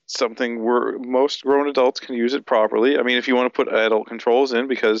 that's something where most grown adults can use it properly. I mean, if you want to put adult controls in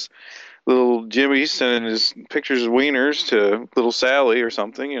because little Jimmy's sending his pictures of wieners to little Sally or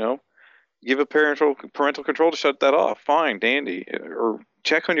something, give a parental control to shut that off. Fine, dandy. Or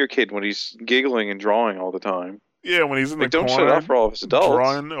check on your kid when he's giggling and drawing all the time. Yeah, when he's in the don't shut it corner off for all of his adults.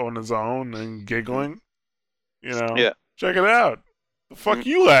 drawing on his own and giggling, Yeah. check it out. The fuck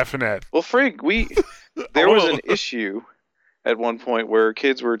you laughing at? Well, Frig, there was an issue at one point where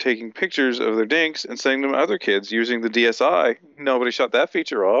kids were taking pictures of their dinks and sending them to other kids using the DSi. Nobody shut that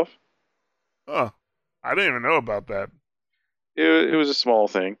feature off. Oh, I didn't even know about that. It was a small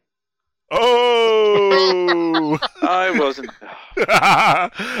thing. Oh! I wasn't. I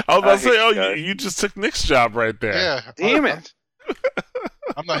was about to say, you just took Nick's job right there. Yeah. Damn it.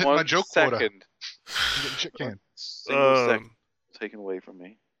 I'm not hitting my joke quota. Second. I'm getting shit canned. Single second taken away from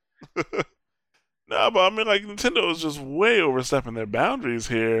me. No, but I mean, like, Nintendo is just way overstepping their boundaries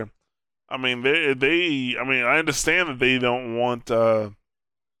here. I mean, I understand that they don't want that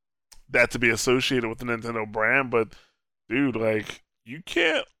to be associated with the Nintendo brand, but dude, like, you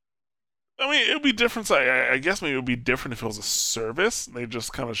can't. I mean, it would be different. I guess maybe it would be different if it was a service. They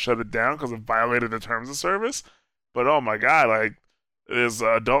just kind of shut it down because it violated the terms of service. But oh my god, like, there's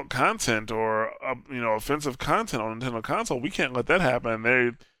adult content or offensive content on Nintendo console. We can't let that happen.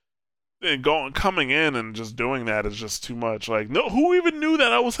 Coming in and just doing that is just too much. Like, no, who even knew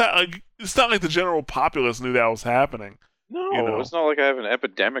that was like? It's not like the general populace knew that was happening. No, it's not like I have an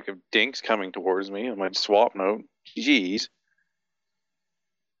epidemic of dinks coming towards me on my swap note. Jeez.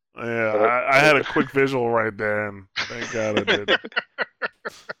 Yeah, I had a quick visual right there, and thank God I did.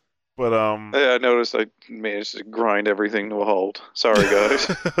 But yeah, I noticed I managed to grind everything to a halt. Sorry, guys.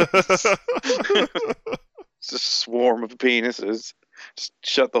 It's a swarm of penises. Just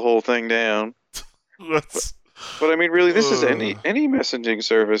shut the whole thing down. But I mean, really, this is any messaging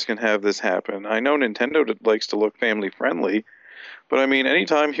service can have this happen. I know Nintendo likes to look family friendly, but I mean,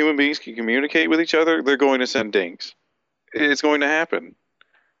 anytime human beings can communicate with each other, they're going to send dinks. It's going to happen.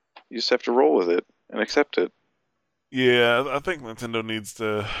 You just have to roll with it and accept it. Yeah, I think Nintendo needs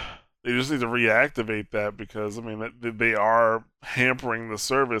to. They just need to reactivate that because I mean they are hampering the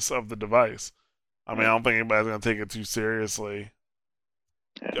service of the device. I mean, I don't think anybody's gonna take it too seriously.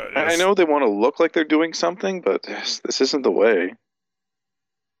 I know they want to look like they're doing something, but this isn't the way.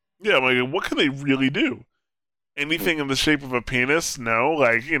 Yeah, I mean, what can they really do? Anything in the shape of a penis? No,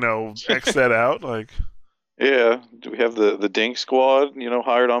 like X that out. Like, yeah, do we have the Dink Squad,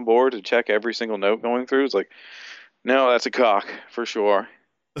 hired on board to check every single note going through? It's like, no, that's a cock for sure,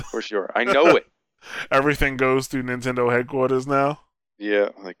 for sure. I know it. Everything goes through Nintendo headquarters now. Yeah,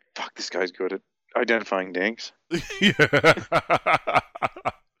 like fuck, this guy's good at identifying dinks. Yeah.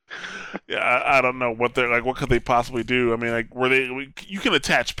 Yeah, I don't know what they're like. What could they possibly do? I mean, like, you can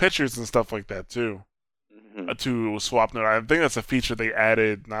attach pictures and stuff like that too, to Swap Note. I think that's a feature they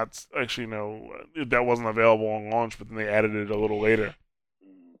added. Not actually, that wasn't available on launch, but then they added it a little later.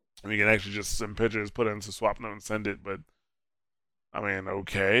 And you can actually just send pictures, put it into Swap Note, and send it. But I mean,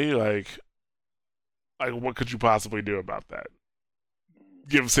 okay, like what could you possibly do about that?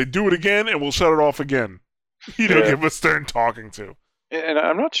 Say do it again, and we'll shut it off again. Give a stern talking to. And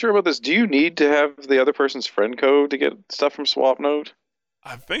I'm not sure about this. Do you need to have the other person's friend code to get stuff from SwapNote?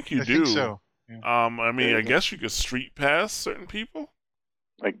 I think you I do. think so. Yeah. I mean, I guess you could street pass certain people.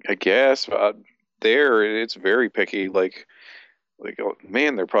 I guess it's very picky. Like,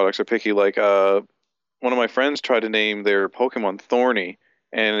 man, their products are picky. Like, one of my friends tried to name their Pokemon Thorny,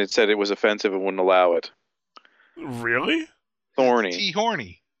 and it said it was offensive and wouldn't allow it. Really? Thorny.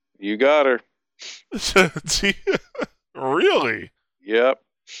 T-horny. You got her. Really? Yep.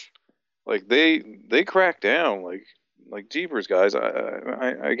 Like they crack down like jeepers, guys.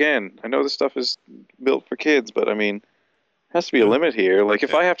 I know this stuff is built for kids, but I mean, has to be a limit here. Like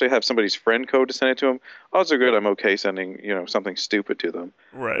if I have to have somebody's friend code to send it to them, odds are good I'm okay sending something stupid to them.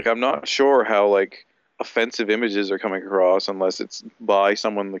 Right. Like I'm not sure how offensive images are coming across unless it's by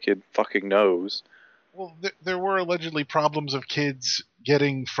someone the kid fucking knows. Well, there were allegedly problems of kids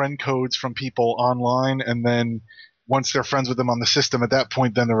getting friend codes from people online, and then once they're friends with them on the system, at that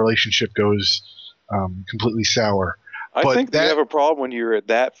point, then the relationship goes completely sour. I think they have a problem when you're at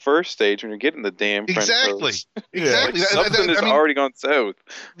that first stage when you're getting the damn friend codes. Exactly. Something has already gone south.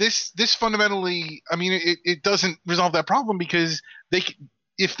 This fundamentally, I mean, it doesn't resolve that problem because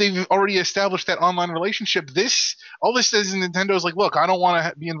if they've already established that online relationship, all this says in Nintendo is like, look, I don't want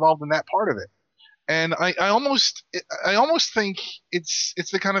to be involved in that part of it. And I almost think it's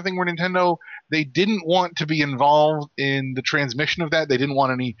the kind of thing where Nintendo, they didn't want to be involved in the transmission of that. They didn't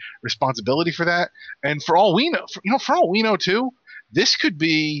want any responsibility for that. And for all we know, for all we know too, this could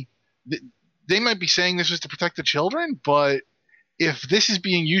be. They might be saying this was to protect the children, but if this is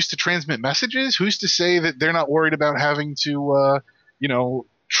being used to transmit messages, who's to say that they're not worried about having to,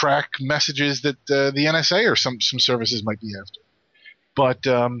 track messages that the NSA or some services might be after? But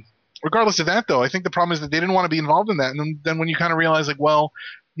regardless of that, though, I think the problem is that they didn't want to be involved in that. And then when you kind of realize, like, well,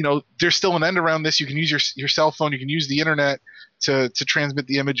 there's still an end around this. You can use your cell phone. You can use the internet to transmit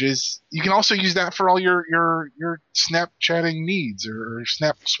the images. You can also use that for all your Snapchatting needs or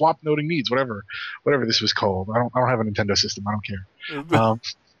Snap swap noting needs, whatever this was called. I don't have a Nintendo system. I don't care.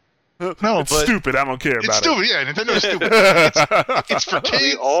 No, it's but stupid. I don't care about it. It's stupid. Yeah, Nintendo is stupid. It's for kids.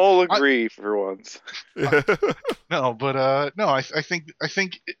 We all agree for once. No, but no, I think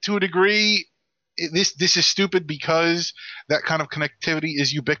to a degree, this is stupid because that kind of connectivity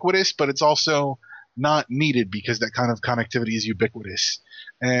is ubiquitous, but it's also not needed because that kind of connectivity is ubiquitous.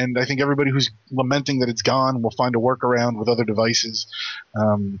 And I think everybody who's lamenting that it's gone will find a workaround with other devices.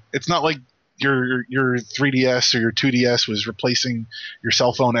 It's not like your 3DS or your 2DS was replacing your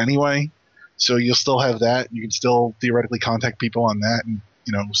cell phone anyway, so you'll still have that. You can still theoretically contact people on that, and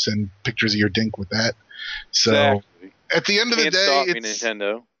send pictures of your dink with that. So exactly. At the end of the day, stop me,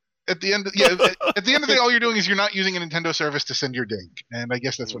 Nintendo. At the end of the day, all you're doing is you're not using a Nintendo service to send your dink, and I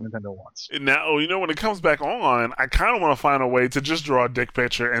guess that's what Nintendo wants. Now, when it comes back on, I kind of want to find a way to just draw a dick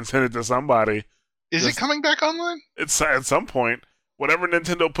picture and send it to somebody. Is it coming back online? It's at some point. Whatever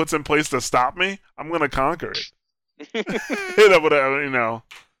Nintendo puts in place to stop me, I'm going to conquer it.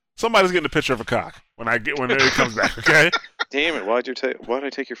 Somebody's getting a picture of a cock when it comes back. Okay. Damn it! Why'd I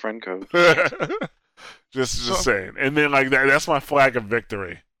take your friend code? just saying. And then that's my flag of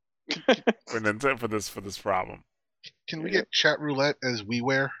victory for this problem. Can we get chat roulette as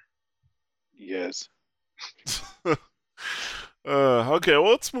WiiWare? Yes. Okay.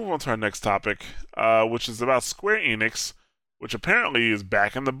 Well, let's move on to our next topic, which is about Square Enix, which apparently is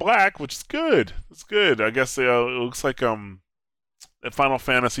back in the black, which is good. It's good. I guess it looks like Final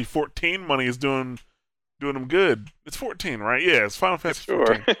Fantasy 14 money is doing them good. It's 14, right? Yeah, it's Final Fantasy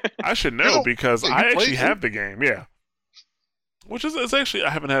 14. I should know because I actually have the game. Yeah, which is it's actually I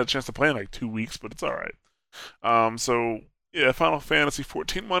haven't had a chance to play in like 2 weeks, but it's all right. So yeah, Final Fantasy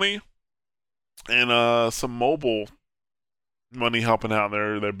 14 money and some mobile money helping out.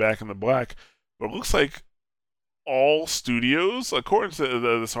 They're back in the black, but it looks like all studios, according to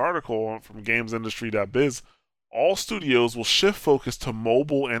this article from GamesIndustry.biz, all studios will shift focus to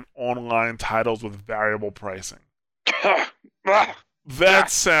mobile and online titles with variable pricing. That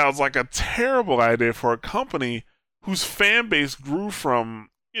sounds like a terrible idea for a company whose fan base grew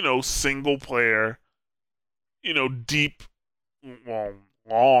from, single player, deep,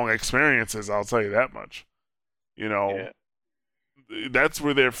 long experiences. I'll tell you that much. Yeah. That's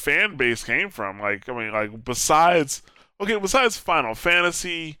where their fan base came from. Besides Final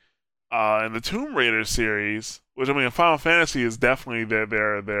Fantasy and the Tomb Raider series, which Final Fantasy is definitely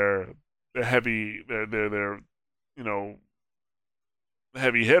their heavy their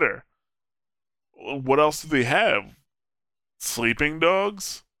heavy hitter. What else do they have? Sleeping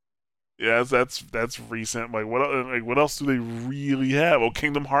Dogs? Yeah, that's recent. What else do they really have? Oh,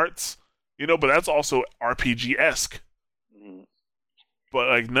 Kingdom Hearts. But that's also RPG-esque.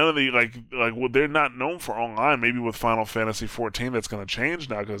 But none of the they're not known for online. Maybe with Final Fantasy 14, that's going to change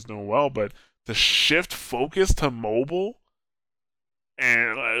now because it's doing well. But to shift focus to mobile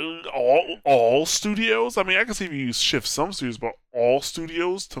and all studios. I can see if you shift some studios, but all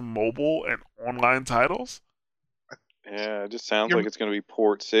studios to mobile and online titles. Yeah, it just sounds like it's going to be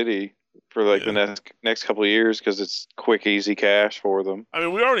Port City for the next couple of years because it's quick, easy cash for them.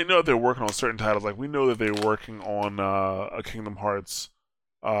 We already know that they're working on certain titles. We know that they're working on a Kingdom Hearts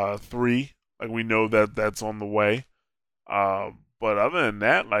 3. We know that that's on the way. But other than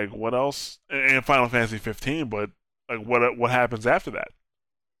that, what else? And Final Fantasy 15. But what happens after that?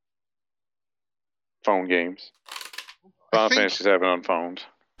 Phone games. Final Fantasy's having on phones.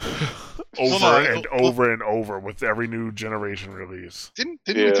 over and over with every new generation release. Didn't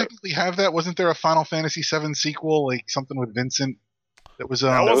we technically have that? Wasn't there a Final Fantasy 7 sequel, something with Vincent? That was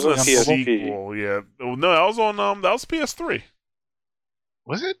that wasn't a sequel. Yeah, no, that was on that was PS3.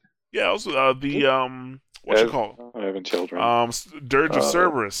 Was it? Yeah, it was what you call it? Having children. Dirge of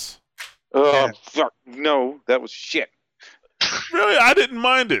Cerberus. Oh fuck! No, that was shit. Really, I didn't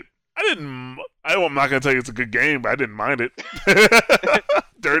mind it. I'm not gonna tell you it's a good game, but I didn't mind it.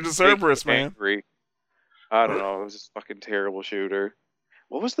 Dirge of Cerberus, man. I don't know. It was just a fucking terrible shooter.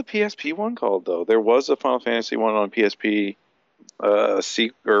 What was the PSP one called though? There was a Final Fantasy one on PSP,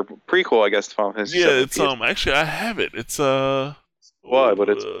 or prequel, I guess, to Final Fantasy Yeah, 7 on it's PSP. actually I have it. It's Why? But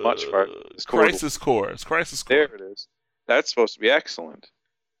it's much farther. Crisis Core. It's Crisis Core. There it is. That's supposed to be excellent.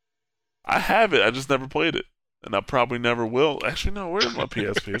 I have it. I just never played it, and I probably never will. Actually, no. Where's my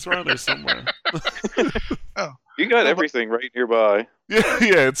PSP? It's around there somewhere. Oh, You got everything right nearby. Yeah.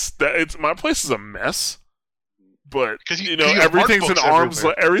 It's my place is a mess, but 'cause you know have art everything's in books arms.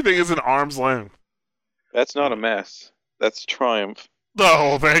 everywhere. Everything is in arm's length. That's not a mess. That's triumph.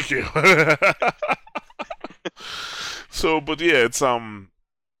 Oh, thank you. So, but yeah, it's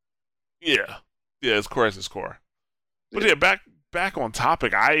it's Crisis Core. But yeah, back on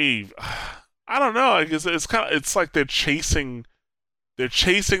topic. I don't know. I guess it's like they're chasing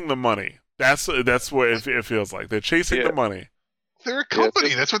the money. That's what it feels like. They're chasing the money. They're a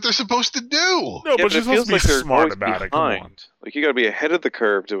company. That's what they're supposed to do. No, Yeah, but you're it supposed feels to be like they're smart always about it. Come on. behind. Like you got to be ahead of the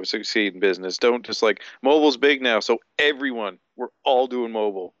curve to succeed in business. Don't just like mobile's big now, so we're all doing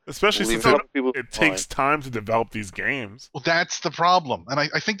mobile. Especially Leave since a couple people it behind. takes time to develop these games. Well, that's the problem. And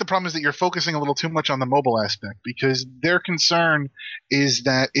I think the problem is that you're focusing a little too much on the mobile aspect, because their concern is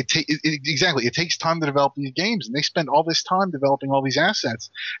that it takes time to develop these games, and they spend all this time developing all these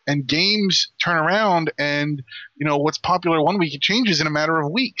assets. And games turn around, and what's popular one week, it changes in a matter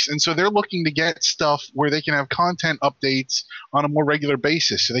of weeks. And so they're looking to get stuff where they can have content updates on a more regular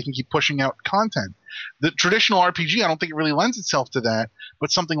basis, so they can keep pushing out content. The traditional RPG, I don't think it really lends itself to that,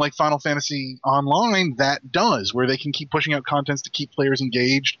 but something like Final Fantasy Online, that does, where they can keep pushing out contents to keep players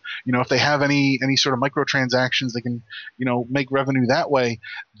engaged. If they have any sort of microtransactions, they can make revenue that way.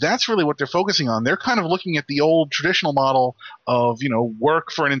 That's really what they're focusing on. They're kind of looking at the old traditional model of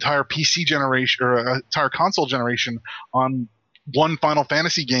work for an entire PC generation or an entire console generation on one Final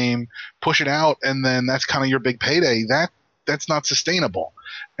Fantasy game, push it out, and then that's kind of your big payday. That's not sustainable,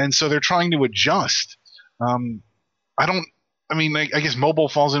 and so they're trying to adjust. I guess mobile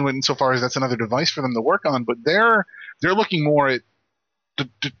falls in insofar as that's another device for them to work on, but they're looking more at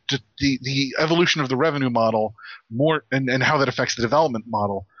the evolution of the revenue model more and how that affects the development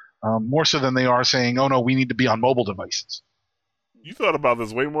model, more so than they are saying, oh no, we need to be on mobile devices. You thought about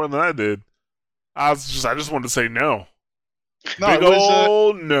this way more than I did. I just wanted to say no. No, Big it was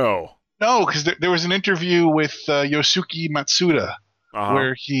old no. no, because there was an interview with Yosuke Matsuda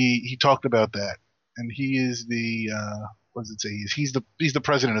where he talked about that, and he is the what does it say? He's the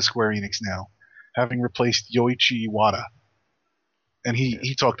president of Square Enix now, having replaced Yoichi Wada, and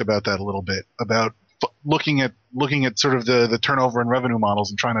he talked about that a little bit, about looking at sort of the turnover and revenue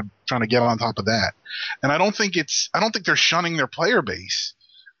models and trying to get on top of that. And I don't think they're shunning their player base.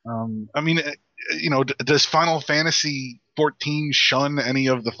 Does Final Fantasy 14 shun any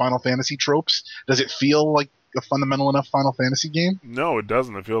of the Final Fantasy tropes? Does it feel like a fundamental enough Final Fantasy game? No, it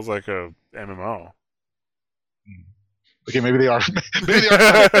doesn't. It feels like a MMO. Okay, maybe they are. Maybe they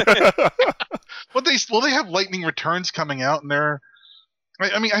are. But they have Lightning Returns coming out, and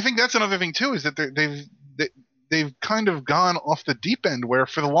I think that's another thing too, is that they've kind of gone off the deep end, where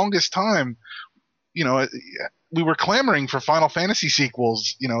for the longest time, we were clamoring for Final Fantasy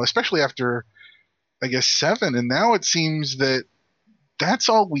sequels, especially after, I guess, 7, and now it seems that that's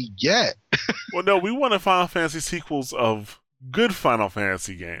all we get. Well, no, we wanted Final Fantasy sequels of good Final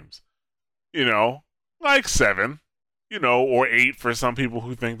Fantasy games. Like 7, or 8 for some people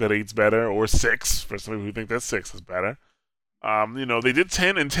who think that 8's better, or 6 for some people who think that 6 is better. They did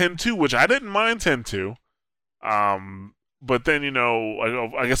 10 and 10-2, which I didn't mind 10-2. But then,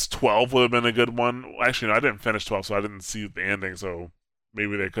 I guess 12 would have been a good one. Actually, no, I didn't finish 12, so I didn't see the ending, so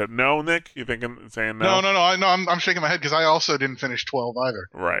maybe they could. No, Nick? You saying no? No. I'm shaking my head because I also didn't finish 12 either.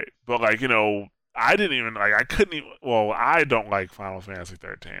 Right. But, I didn't even, I couldn't even, I don't like Final Fantasy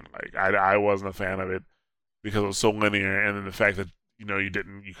 13. I wasn't a fan of it because it was so linear, and then the fact that,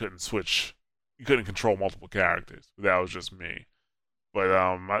 you couldn't switch, you couldn't control multiple characters. That was just me. But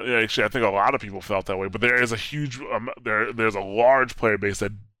actually, I think a lot of people felt that way. But there is a huge, there's a large player base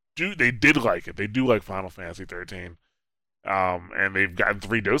that they did like it. They do like Final Fantasy 13, and they've gotten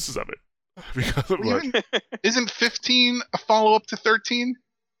 3 doses of it because of Isn't 15 a follow up to 13?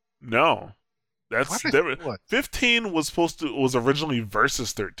 No, that's different. What? 15 was originally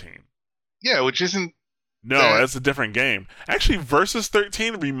Versus 13. Yeah, which isn't. No, that's a different game. Actually, Versus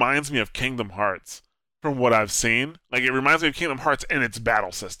 13 reminds me of Kingdom Hearts. From what I've seen, it reminds me of Kingdom Hearts in its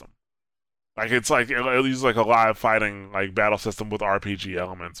battle system. It's like it uses a live fighting battle system with RPG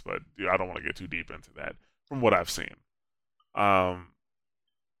elements, but I don't want to get too deep into that. From what I've seen, but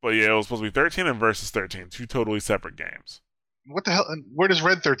yeah, it was supposed to be 13 and Versus 13, 2 totally separate games. What the hell? Where does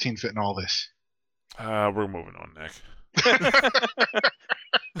Red 13 fit in all this? We're moving on, Nick.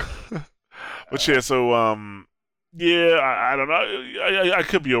 But yeah, so yeah, I don't know. I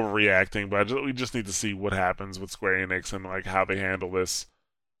could be overreacting, but we just need to see what happens with Square Enix and like how they handle this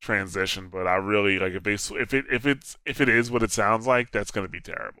transition. But I really like if it is what it sounds like, that's going to be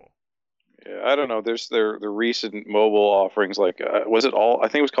terrible. Yeah, I don't know. There's the recent mobile offerings like was it all? I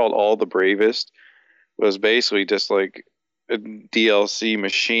think it was called All the Bravest. Was basically just like a DLC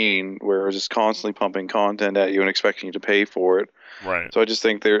machine where it was just constantly pumping content at you and expecting you to pay for it. Right. So I just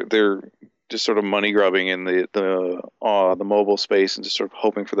think they're just sort of money grubbing in the mobile space and just sort of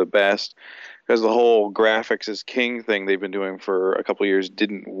hoping for the best because the whole graphics is king thing they've been doing for a couple of years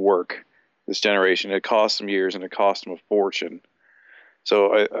didn't work this generation. It cost them years and it cost them a fortune.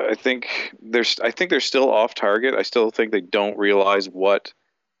 So I think they're still off target. I still think they don't realize what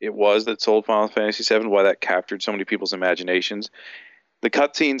it was that sold Final Fantasy VII, why that captured so many people's imaginations. The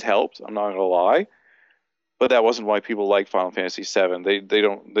cutscenes helped. I'm not gonna lie, but that wasn't why people like Final Fantasy VII. They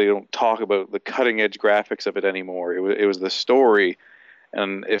don't talk about the cutting edge graphics of it anymore. It was the story,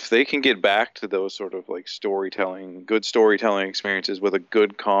 and if they can get back to those sort of like good storytelling experiences with a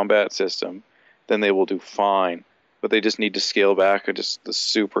good combat system, then they will do fine. But they just need to scale back on just the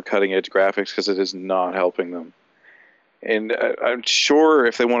super cutting edge graphics because it is not helping them. And I'm sure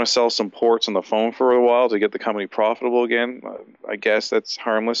if they want to sell some ports on the phone for a while to get the company profitable again, I guess that's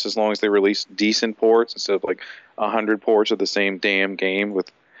harmless as long as they release decent ports instead of like 100 ports of the same damn game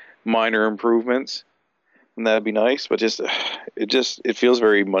with minor improvements. And that'd be nice. But it feels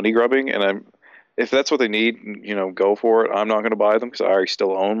very money grubbing. And if that's what they need, go for it. I'm not going to buy them because I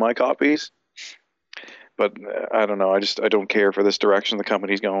still own my copies. But I don't know. I don't care for this direction the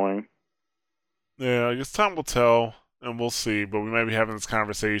company's going. Yeah, I guess time will tell, and we'll see. But we might be having this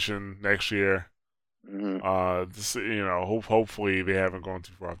conversation next year. Mm-hmm. Hopefully they haven't gone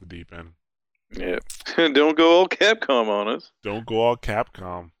too far off the deep end. Yeah, don't go all Capcom on us. Don't go all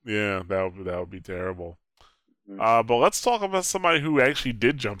Capcom. Yeah, that would be terrible. Mm-hmm. But let's talk about somebody who actually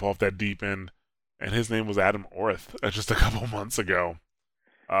did jump off that deep end, and his name was Adam Orth just a couple months ago.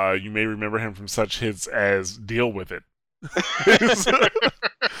 You may remember him from such hits as "Deal with It."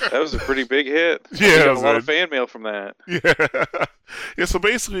 That was a pretty big hit. Yeah, we got a lot of fan mail from that. Yeah, yeah. So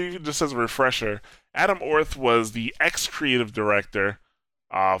basically, just as a refresher, Adam Orth was the ex-creative director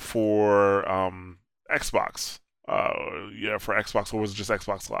for Xbox. Yeah, for Xbox, or was it just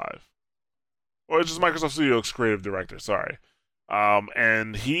Xbox Live? Or it's just Microsoft Studios creative director, sorry.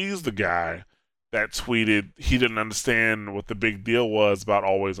 And he's the guy that tweeted he didn't understand what the big deal was about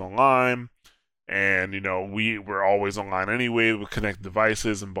always online. And, we're always online anyway with connected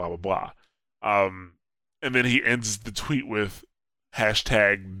devices and blah, blah, blah. And then he ends the tweet with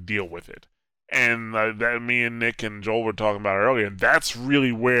hashtag deal with it. And that me and Nick and Joel were talking about earlier, and that's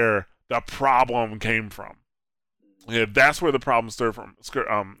really where the problem came from. Yeah, that's where the problem spurred from.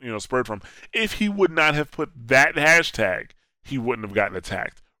 If he would not have put that hashtag, he wouldn't have gotten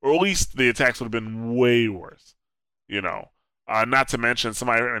attacked, or at least the attacks would have been way worse. Not to mention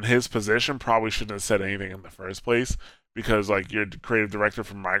somebody in his position probably shouldn't have said anything in the first place because, like, you're the creative director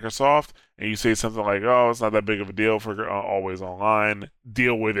from Microsoft, and you say something like, "Oh, it's not that big of a deal for always online.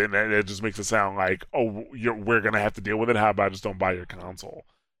 Deal with it," and it just makes it sound like, "Oh, we're gonna have to deal with it. How about just don't buy your console?"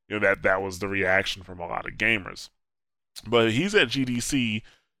 That was the reaction from a lot of gamers. But he's at GDC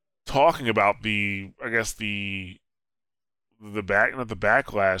talking about the not the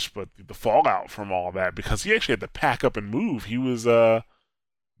backlash, but the fallout from all that, because he actually had to pack up and move. He was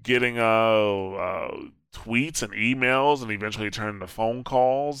getting tweets and emails, and eventually turned to phone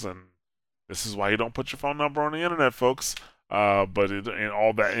calls. And this is why you don't put your phone number on the internet, folks. And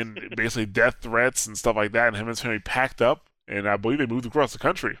all that, and basically death threats and stuff like that. And him and his family packed up, and I believe they moved across the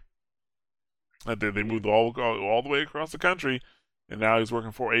country. They moved all the way across the country, and now he's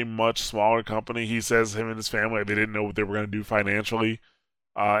working for a much smaller company. He says him and his family, they didn't know what they were going to do financially,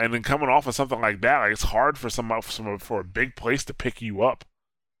 and then coming off of something like that, like, it's hard for for a big place to pick you up,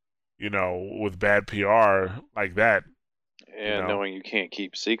 with bad PR like that. And knowing you can't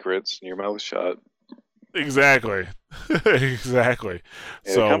keep secrets and your mouth shut. Exactly. Exactly.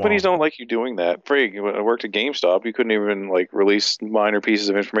 Yeah, So companies don't like you doing that. Frig, when I worked at GameStop, you couldn't even release minor pieces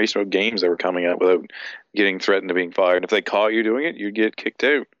of information about games that were coming out without getting threatened to being fired. If they caught you doing it, you'd get kicked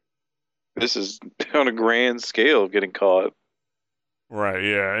out. This is on a grand scale of getting caught. Right,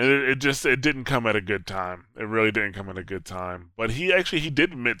 yeah. It didn't come at a good time. It really didn't come at a good time. But he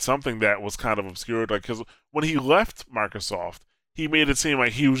did admit something that was kind of obscured, because when he left Microsoft, he made it seem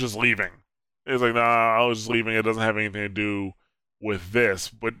like he was just leaving. It was like, nah, I was just leaving. It doesn't have anything to do with this.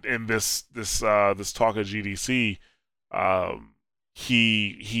 But in this talk at GDC,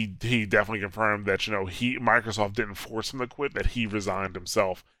 he definitely confirmed that he Microsoft didn't force him to quit, that he resigned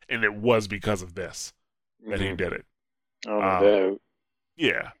himself, and it was because of this that he Mm-hmm. did it. Oh, no Uh, doubt.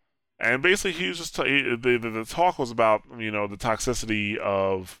 yeah, and basically he was just the talk was about the toxicity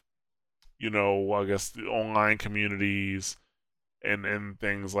of I guess the online communities and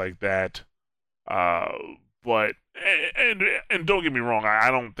things like that. Uh, but and don't get me wrong, I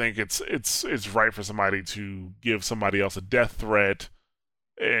don't think it's right for somebody to give somebody else a death threat,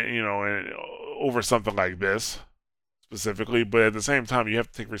 and over something like this specifically. But at the same time, you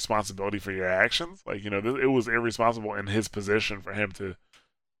have to take responsibility for your actions. Like it was irresponsible in his position for him to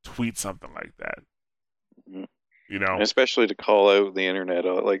tweet something like that. Mhm. You And know, especially to call out the internet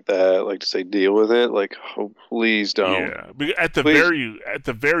like that, like to say deal with it. Like, oh, please don't. yeah. At Please.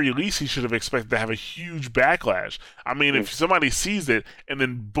 the very least, he should have expected to have a huge backlash. I mean, Mm, if somebody sees it and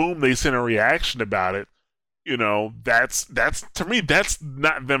then boom, they send a reaction about it. That's to me, that's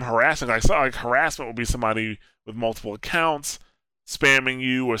not them harassing. Like harassment would be somebody with multiple accounts spamming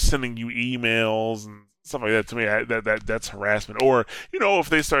you or sending you emails and stuff like that. To me, that's harassment. Or if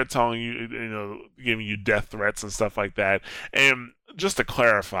they start telling you, giving you death threats and stuff like that. And just to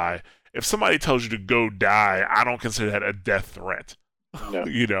clarify, if somebody tells you to go die, I don't consider that a death threat.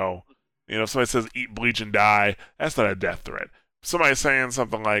 no. If somebody says eat bleach and die, that's not a death threat. Somebody saying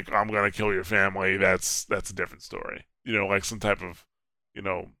something like "I'm gonna kill your family," that's a different story. Like some type of, you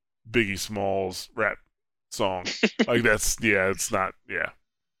know, Biggie Smalls rap song. Like it's not. Yeah,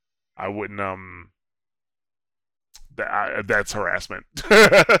 I wouldn't. That's harassment.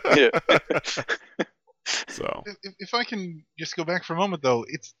 Yeah. So If I can just go back for a moment, though,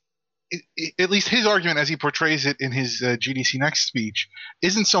 at least his argument as he portrays it in his GDC Next speech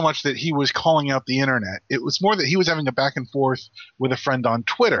isn't so much that he was calling out the internet. It was more that he was having a back and forth with a friend on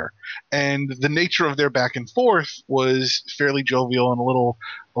Twitter, and the nature of their back and forth was fairly jovial and a little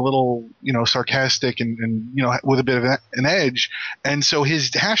sarcastic and with a bit of an edge. And so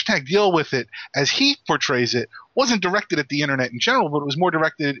his hashtag deal with it, as he portrays it, wasn't directed at the internet in general, but it was more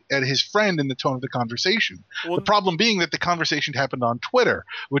directed at his friend in the tone of the conversation. The well, problem being that the conversation happened on Twitter,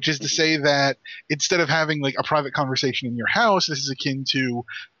 which is to say that instead of having like a private conversation in your house, this is akin to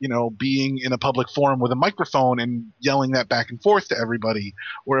being in a public forum with a microphone and yelling that back and forth to everybody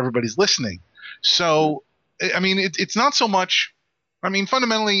where everybody's listening. So I mean it's not so much. I mean,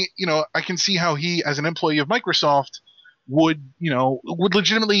 fundamentally, I can see how he, as an employee of Microsoft, would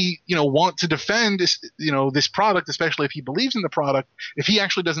legitimately, want to defend this product, especially if he believes in the product. If he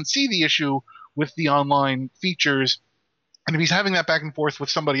actually doesn't see the issue with the online features, and if he's having that back and forth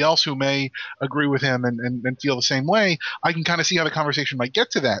with somebody else who may agree with him and feel the same way, I can kind of see how the conversation might get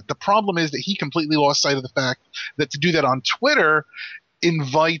to that. The problem is that he completely lost sight of the fact that to do that on Twitter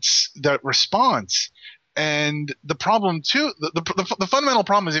invites that response. And the problem too, the fundamental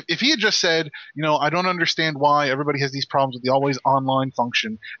problem is if he had just said, I don't understand why everybody has these problems with the always online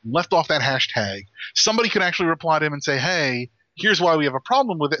function, and left off that hashtag, somebody could actually reply to him and say, hey, here's why we have a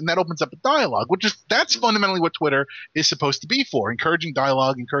problem with it, and that opens up a dialogue, that's fundamentally what Twitter is supposed to be for, encouraging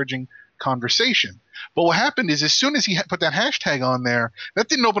dialogue, encouraging conversation. But what happened is as soon as he put that hashtag on there, that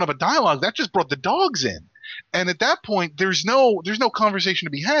didn't open up a dialogue, that just brought the dogs in. And at that point, there's no conversation to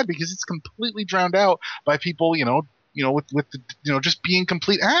be had because it's completely drowned out by people, with just being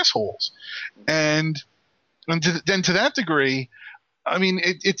complete assholes. And then to that degree, I mean,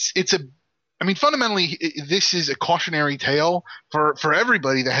 fundamentally, this is a cautionary tale for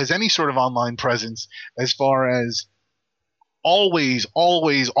everybody that has any sort of online presence, as far as always,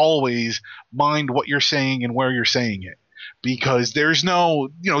 always, always mind what you're saying and where you're saying it, because there's no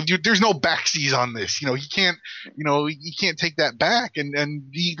there's no backsies on this. He can't take that back, and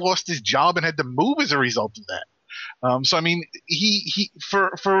he lost his job and had to move as a result of that. So I mean, he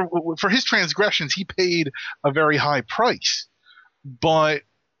for his transgressions, he paid a very high price. But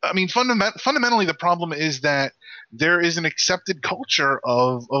I mean, fundamentally, the problem is that there is an accepted culture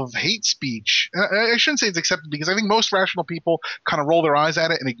of hate speech. I shouldn't say it's accepted, because I think most rational people kind of roll their eyes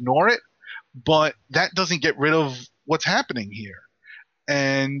at it and ignore it. But that doesn't get rid of what's happening here.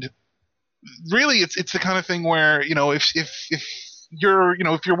 And really, it's the kind of thing where if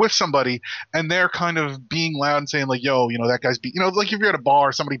you're with somebody and they're kind of being loud and saying like, yo, that guy's like if you're at a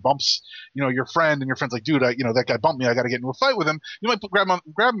bar, somebody bumps your friend, and your friend's like, dude, that guy bumped me, I got to get into a fight with him. You might grab him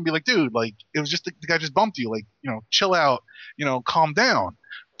and be like, dude, like it was just the guy just bumped you, like chill out, calm down.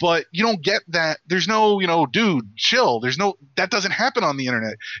 But you don't get that. There's no, dude, chill. There's no, that doesn't happen on the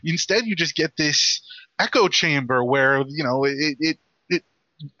internet. Instead, you just get this echo chamber where it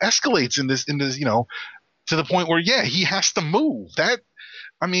escalates in this to the point where, yeah, he has to move. That,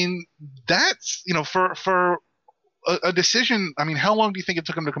 I mean, that's for a decision. I mean, how long do you think it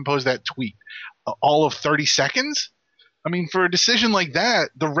took him to compose that tweet? All of 30 seconds? I mean, for a decision like that,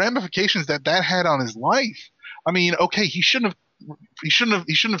 the ramifications that that had on his life. I mean, okay, he shouldn't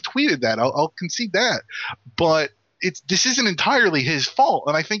have tweeted that. I'll concede that, but this isn't entirely his fault,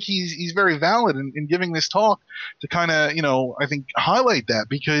 and I think he's very valid in giving this talk to kind of I think highlight that,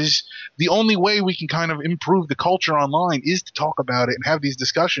 because the only way we can kind of improve the culture online is to talk about it and have these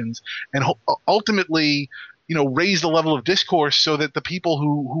discussions, and ultimately raise the level of discourse so that the people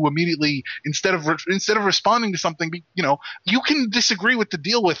who immediately instead of responding to something, you can disagree with the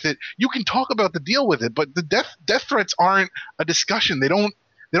deal with it, you can talk about the deal with it, but the death threats aren't a discussion. They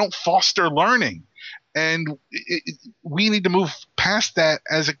don't foster learning, and we need to move past that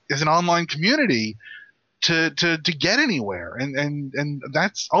as an online community to get anywhere, and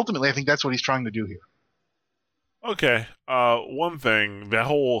that's ultimately, I think that's what he's trying to do here. Okay. One thing, that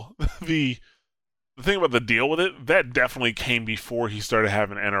whole the thing about the deal with it, that definitely came before he started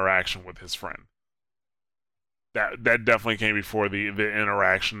having interaction with his friend. That definitely came before the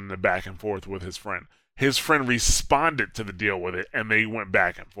interaction and the back and forth with his friend. His friend responded to the deal with it, and they went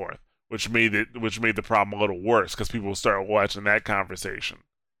back and forth, which made the problem a little worse because people started watching that conversation,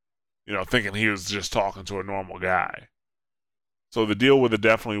 thinking he was just talking to a normal guy. So the deal with it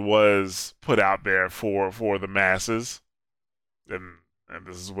definitely was put out there for the masses, and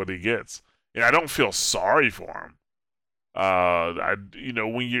this is what he gets. I don't feel sorry for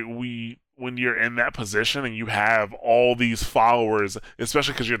him. When you're in that position and you have all these followers,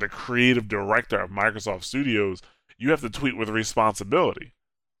 especially because you're the creative director of Microsoft Studios, you have to tweet with responsibility.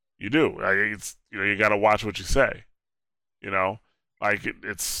 You do. You got to watch what you say.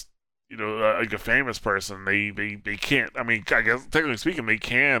 It's like a famous person. They can't. I mean, I guess technically speaking, they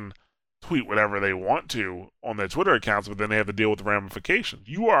can tweet whatever they want to on their Twitter accounts, but then they have to deal with the ramifications.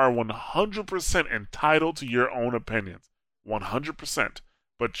 You are 100% entitled to your own opinions. 100%.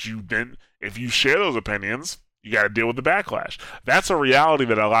 But if you share those opinions, you got to deal with the backlash. That's a reality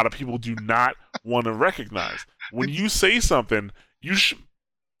that a lot of people do not want to recognize. When you say something, you should.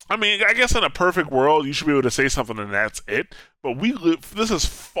 I mean, I guess in a perfect world, you should be able to say something and that's it. But this is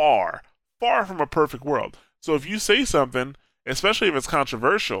far, far from a perfect world. So if you say something, especially if it's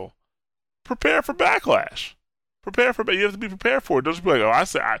controversial, prepare for backlash. You have to be prepared for it. Don't just be like,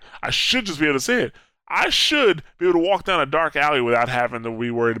 I should just be able to say it. I should be able to walk down a dark alley without having to be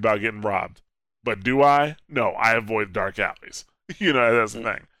worried about getting robbed. But do I? No, I avoid dark alleys. That's the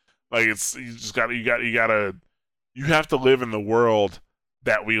thing. Like, you have to live in the world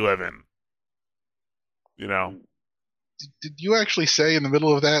that we live in. Did you actually say in the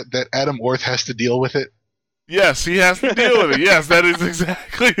middle of that Adam Orth has to deal with it? Yes, he has to deal with it. Yes, that is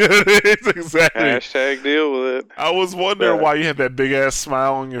exactly it. Exactly. Hashtag deal with it. I was wondering why you had that big ass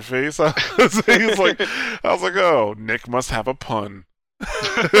smile on your face. I was like, oh, Nick must have a pun.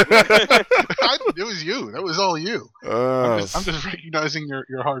 It was you. That was all you. I'm just recognizing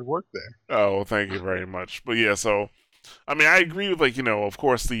your hard work there. Oh, well, thank you very much. But yeah, so I mean, I agree with of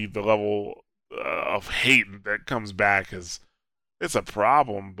course the level of hate that comes back it's a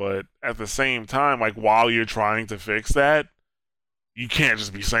problem, but at the same time, like, while you're trying to fix that, you can't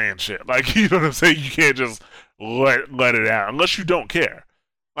just be saying shit. Like, you know what I'm saying? You can't just let it out unless you don't care.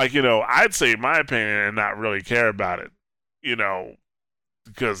 Like, I'd say my opinion and not really care about it.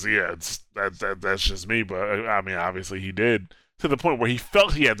 Because that's just me. But I mean, obviously he did, to the point where he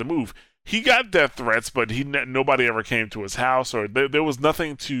felt he had to move. He got death threats, but nobody ever came to his house, or there was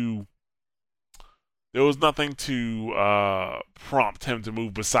nothing to. There was nothing to prompt him to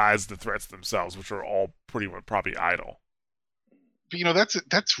move besides the threats themselves, which are all pretty much probably idle. But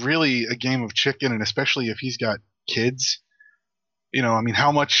that's really a game of chicken, and especially if he's got kids. I mean,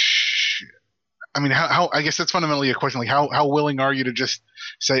 how much? I mean, how? I guess that's fundamentally a question. Like, how willing are you to just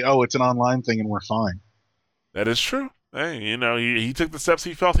say, "Oh, it's an online thing, and we're fine"? That is true. Hey, he took the steps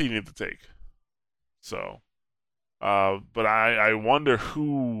he felt he needed to take. So, but I wonder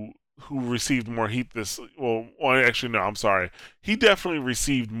who received more heat well, actually, no, I'm sorry. He definitely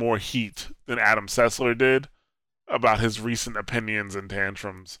received more heat than Adam Sessler did about his recent opinions and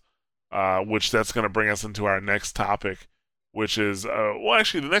tantrums, which that's going to bring us into our next topic, which is,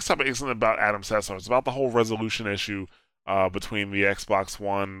 actually, the next topic isn't about Adam Sessler. It's about the whole resolution issue between the Xbox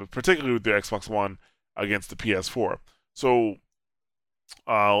One, particularly with the Xbox One against the PS4. So,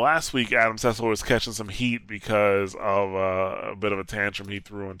 last week, Adam Sessler was catching some heat because of a bit of a tantrum he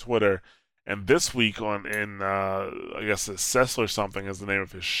threw on Twitter. And this week, I guess the Sessler Something is the name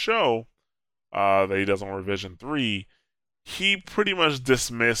of his show that he does on Revision 3, he pretty much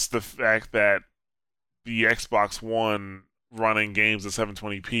dismissed the fact that the Xbox One running games at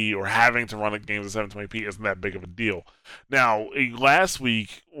 720p or having to run games at 720p isn't that big of a deal. Now, last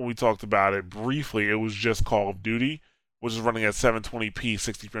week when we talked about it briefly, it was just Call of Duty, which is running at 720p,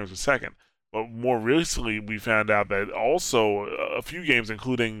 60 frames per second. But more recently, we found out that also a few games,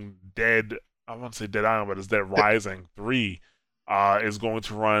 including I want to say Dead Island, but it's Dead Rising 3, is going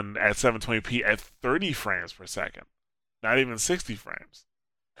to run at 720p at 30 frames per second, not even 60 frames.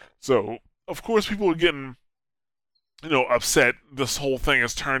 So, of course, people are getting, upset. This whole thing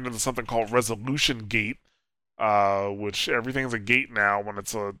has turned into something called resolution gate, which everything's a gate now when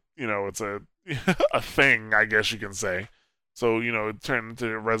it's it's a a thing, I guess you can say. So, it turned into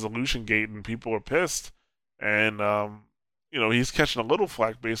a resolution gate, and people are pissed. And he's catching a little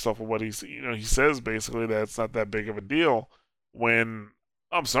flack based off of what he says basically that it's not that big of a deal. When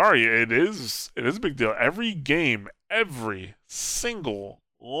I'm sorry, it is a big deal. Every game, every single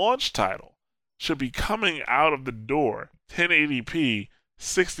launch title should be coming out of the door 1080p,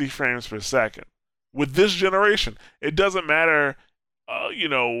 60 frames per second. With this generation, it doesn't matter,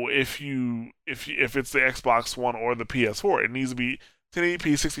 if it's the Xbox One or the PS4, it needs to be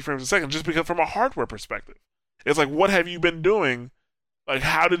 1080p, 60 frames per second, just because from a hardware perspective, it's like, what have you been doing? Like,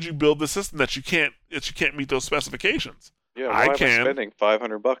 how did you build the system that you can't meet those specifications? Yeah, why am I spending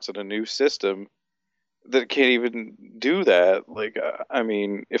 $500 on a new system that can't even do that? Like, I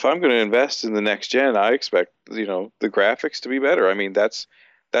mean, if I'm going to invest in the next gen, I expect the graphics to be better. I mean, that's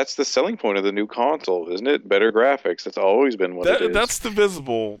the selling point of the new console, isn't it? Better graphics. That's always been what it is. That's the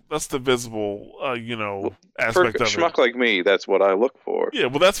visible aspect of it. For a schmuck like me, that's what I look for. Yeah,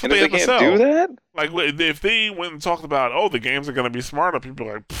 well, that's what they have to sell. Do that? Like, if they went and talked about, the games are going to be smarter, people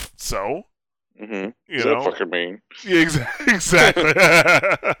are like, so? Mm-hmm. What does that fucking mean? Yeah, exactly.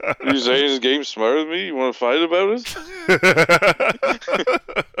 You saying this game's smarter than me? You want to fight about it?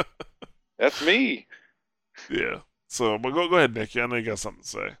 That's me. Yeah. So, but go ahead, Nick. I know you got something to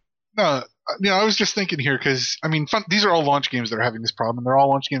say. No, I was just thinking here because these are all launch games that are having this problem, and they're all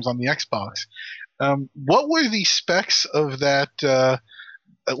launch games on the Xbox. What were the specs of that?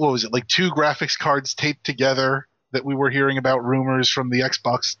 What was it, like 2 graphics cards taped together that we were hearing about rumors from the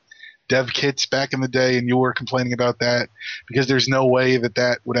Xbox dev kits back in the day, and you were complaining about that because there's no way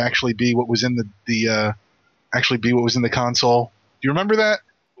that would actually be what was in the console. Do you remember that?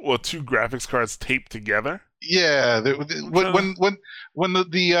 Well, 2 graphics cards taped together. Yeah, when the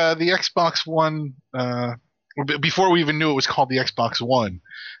Xbox One, before we even knew it was called the Xbox One,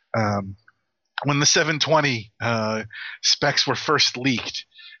 when the 720 specs were first leaked,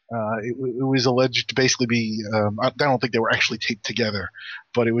 it was alleged to basically be. I don't think they were actually taped together,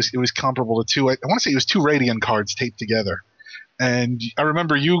 but it was comparable to 2. I want to say it was 2 Radeon cards taped together, and I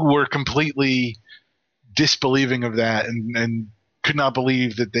remember you were completely disbelieving of that and could not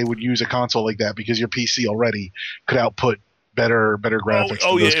believe that they would use a console like that because your PC already could output better graphics.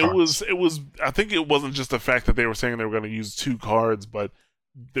 Oh yeah, it was. I think it wasn't just the fact that they were saying they were going to use 2 cards, but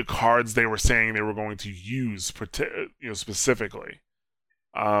the cards they were saying they were going to use, specifically.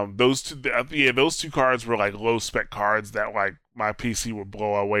 Those 2 cards were like low spec cards that like my PC would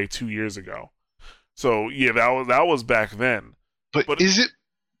blow away 2 years ago. So yeah, that was back then. But is it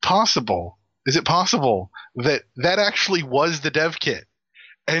possible? Is it possible that actually was the dev kit?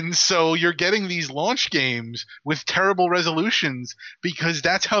 And so you're getting these launch games with terrible resolutions because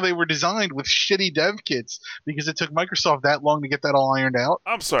that's how they were designed, with shitty dev kits, because it took Microsoft that long to get that all ironed out.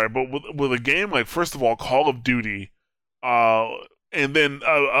 I'm sorry, but with a game like, first of all, Call of Duty, and then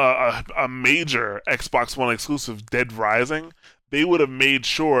a major Xbox One exclusive, Dead Rising, they would have made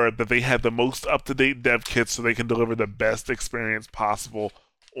sure that they had the most up-to-date dev kits so they can deliver the best experience possible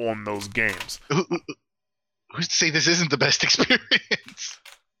on those games. Who's to say this isn't the best experience?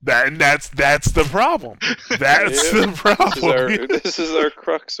 That's the problem. That's the problem. This is our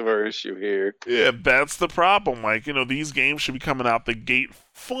crux of our issue here. Yeah, that's the problem. Like, these games should be coming out the gate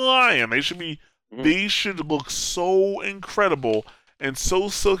flying. They should be. Mm-hmm. They should look so incredible and so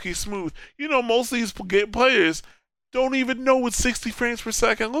silky smooth. Most of these players don't even know what 60 frames per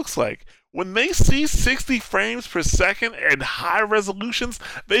second looks like. When they see 60 frames per second and high resolutions,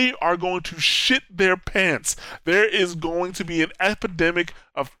 they are going to shit their pants. There is going to be an epidemic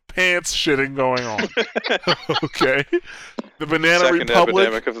of pants shitting going on. Okay? The Banana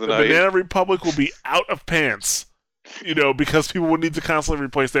Republic will be out of pants. Because people will need to constantly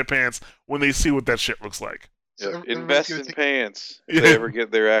replace their pants when they see what that shit looks like. So invest in pants if they ever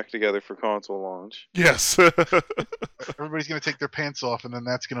get their act together for console launch. Yes. Everybody's going to take their pants off, and then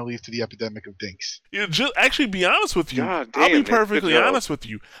that's going to lead to the epidemic of dinks. Just actually be honest with you. God damn, I'll be perfectly honest with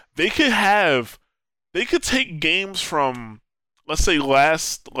you. They could take games from, let's say,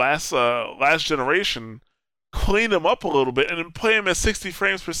 last generation, clean them up a little bit, and then play them at 60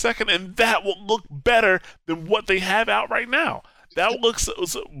 frames per second, and that will look better than what they have out right now. That looks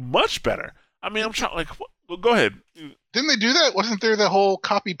much better. I mean, I'm trying, like, well, go ahead. Didn't they do that? Wasn't there the whole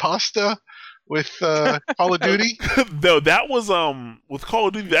copy pasta with Call of Duty? No, that was with Call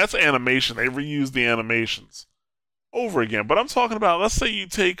of Duty. That's animation. They reused the animations over again. But I'm talking about, let's say you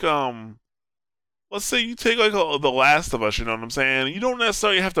take like The Last of Us. You know what I'm saying? You don't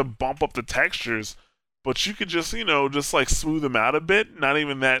necessarily have to bump up the textures, but you could just just like smooth them out a bit, not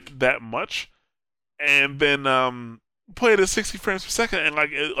even that much, and then play it at 60 frames per second, and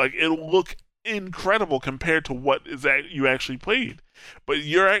it'll look incredible compared to what is that you actually played. But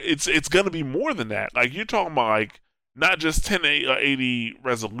it's gonna be more than that. Like, you're talking about, like, not just 1080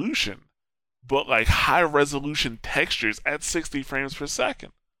 resolution, but like high resolution textures at 60 frames per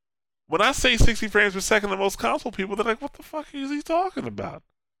second. When I say 60 frames per second, the most console people, they're like, "What the fuck is he talking about?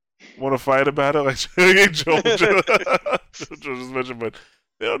 Want to fight about it?" Like Joe just mentioned, but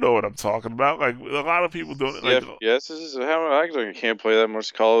they don't know what I'm talking about. Like, a lot of people don't. Like, yes, this is how I can't play that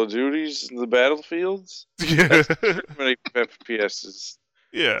much Call of Duties in the battlefields. Yeah, That's too many FPS.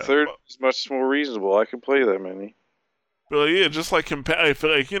 yeah. Third is much more reasonable. I can play that many. But yeah, just like I feel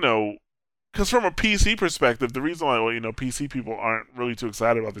like, because from a PC perspective, the reason why PC people aren't really too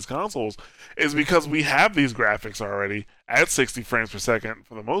excited about these consoles is because we have these graphics already at 60 frames per second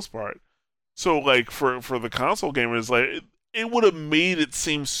for the most part. So, like, for the console gamers, like, it would have made it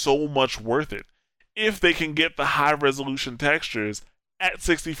seem so much worth it if they can get the high resolution textures at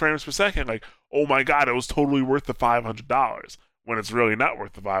 60 frames per second. Like, oh my god, it was totally worth the $500, when it's really not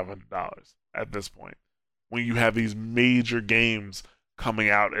worth the $500 at this point. When you have these major games coming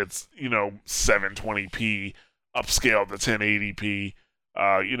out, it's 720p upscaled to 1080p,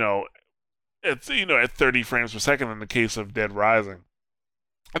 it's at 30 frames per second in the case of Dead Rising.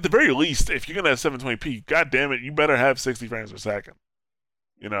 At the very least, if you're gonna have 720p, god damn it, you better have 60 frames per second.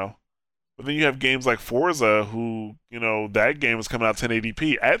 But then you have games like Forza, who that game is coming out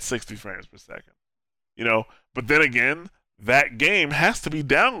 1080p at 60 frames per second. But then again, that game has to be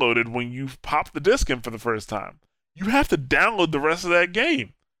downloaded when you pop the disc in for the first time. You have to download the rest of that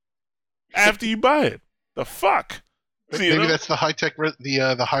game after you buy it. The fuck? Maybe that's the high tech,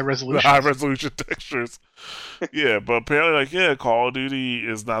 the high resolution. The high resolution textures. Yeah, but apparently, Call of Duty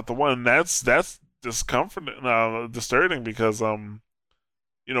is not the one. That's discomforting, disturbing, because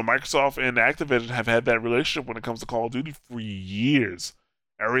Microsoft and Activision have had that relationship when it comes to Call of Duty for years.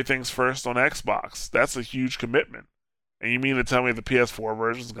 Everything's first on Xbox. That's a huge commitment. And you mean to tell me the PS4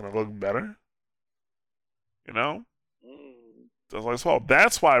 version is going to look better?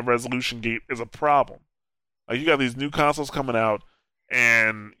 That's why resolution gate is a problem. Like, you got these new consoles coming out,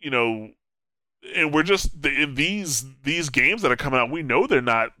 and and we're just in these games that are coming out. We know they're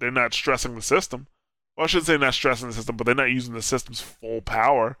not stressing the system. Well, I shouldn't say not stressing the system, but they're not using the system's full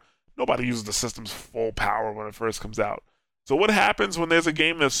power. Nobody uses the system's full power when it first comes out. So what happens when there's a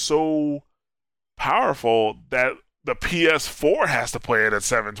game that's so powerful that the PS4 has to play it at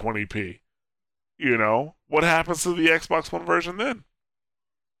 720p? What happens to the Xbox One version then?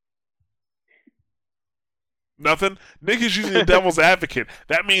 Nothing. Nick is using the devil's advocate.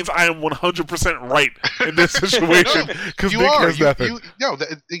 That means I am 100% right in this situation, because Nick has nothing.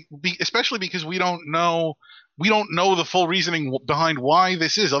 Especially because we don't know the full reasoning behind why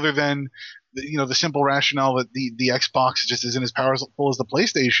this is, other than the simple rationale that the Xbox just isn't as powerful as the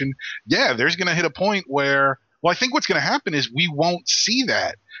PlayStation. Yeah, there's going to hit a point where, I think what's going to happen is we won't see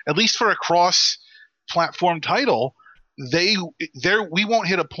that, at least for a cross-platform title. We won't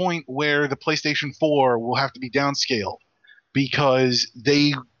hit a point where the PlayStation 4 will have to be downscaled, because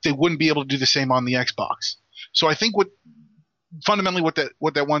they wouldn't be able to do the same on the Xbox. So I think what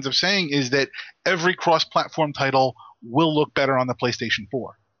that winds up saying is that every cross-platform title will look better on the PlayStation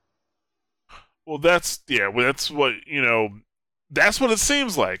 4. Well, that's what it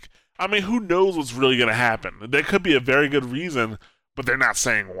seems like. I mean, who knows what's really going to happen? There could be a very good reason, but they're not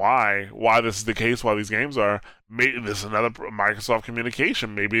saying why this is the case, why these games are. Maybe this is another Microsoft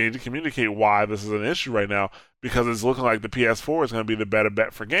communication. Maybe they need to communicate why this is an issue right now, because it's looking like the PS4 is going to be the better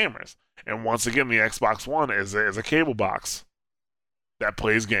bet for gamers. And once again, the Xbox One is a cable box that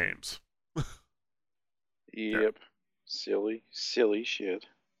plays games. Yep. Silly shit.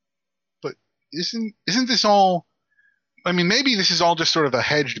 But isn't this all? I mean, maybe this is all just sort of a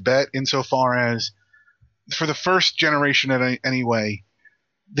hedged bet, insofar as, for the first generation anyway,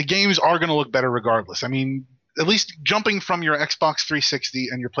 the games are going to look better regardless. I mean, at least jumping from your Xbox 360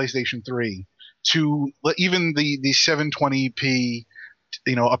 and your PlayStation 3 to even the 720p,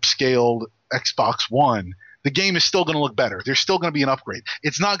 upscaled Xbox One, the game is still going to look better. There's still going to be an upgrade.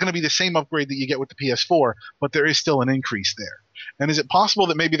 It's not going to be the same upgrade that you get with the PS4, but there is still an increase there. And is it possible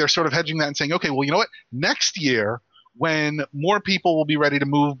that maybe they're sort of hedging that and saying, okay, well, you know what? Next year, when more people will be ready to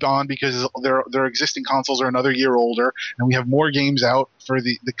move on because their existing consoles are another year older, and we have more games out for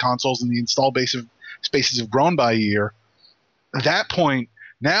the consoles and the install base of spaces have grown by a year, at that point,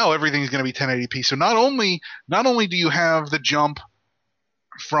 now everything's going to be 1080p. So not only do you have the jump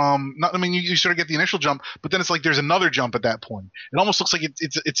from you sort of get the initial jump, but then it's like there's another jump at that point. It almost looks like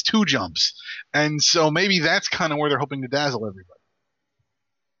it's two jumps, and so maybe that's kind of where they're hoping to dazzle everybody.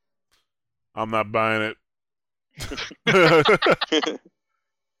 I'm not buying it.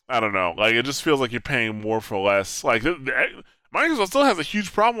 I don't know. Like, it just feels like you're paying more for less. Like, Microsoft still has a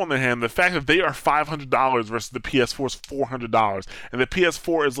huge problem on their hand. The fact that they are $500 versus the PS4's $400, and the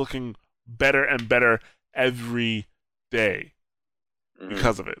PS4 is looking better and better every day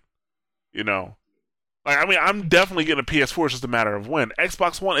because of it. You know, like, I mean, I'm definitely getting a PS4. It's just a matter of when.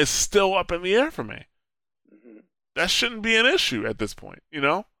 Xbox One is still up in the air for me. That shouldn't be an issue at this point. You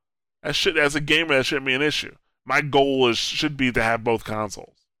know, as a gamer, that shouldn't be an issue. My goal should be to have both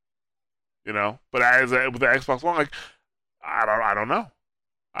consoles. You know, but with the Xbox One, like, I don't know.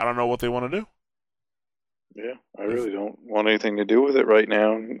 I don't know what they want to do. Yeah, I really don't want anything to do with it right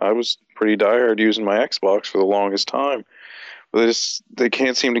now. I was pretty diehard using my Xbox for the longest time, but they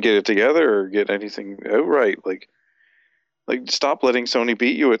can't seem to get it together or get anything outright. Like stop letting Sony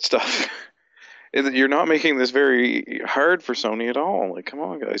beat you at stuff. You're not making this very hard for Sony at all. Like, come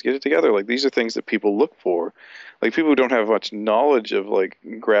on, guys, get it together. Like, these are things that people look for. Like, people who don't have much knowledge of, like,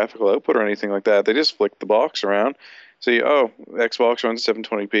 graphical output or anything like that, they just flick the box around. See, Xbox runs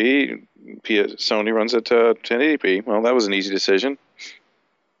 720p, Sony runs at 1080p. Well, that was an easy decision.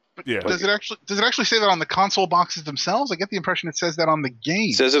 Yeah. Does it actually say that on the console boxes themselves? I get the impression it says that on the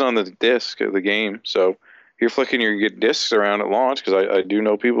game. It says it on the disc of the game. So, if you're flicking your discs around at launch, because I do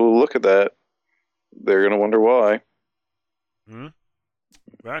know people who look at that, they're going to wonder why. Mm-hmm.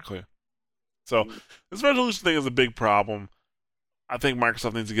 Exactly. So, this resolution thing is a big problem. I think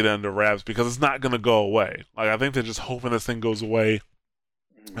Microsoft needs to get it under wraps because it's not going to go away. Like, I think they're just hoping this thing goes away,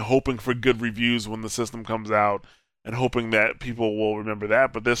 and hoping for good reviews when the system comes out, and hoping that people will remember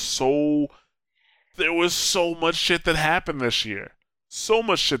that. But there was so much shit that happened this year. So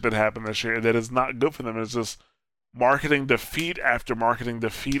much shit that happened this year that is not good for them. It's just marketing defeat after marketing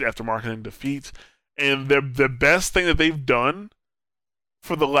defeat after marketing defeat. And the best thing that they've done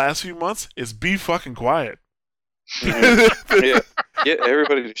for the last few months is be fucking quiet. Yeah. Get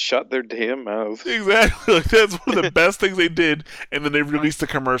everybody to shut their damn mouths. Exactly. Like, that's one of the best things they did. And then they released the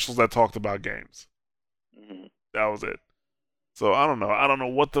commercials that talked about games. That was it. So I don't know. I don't know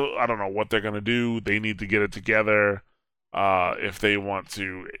what they're gonna do. They need to get it together if they want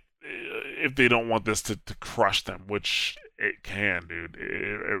to. If they don't want this to crush them, which it can, dude.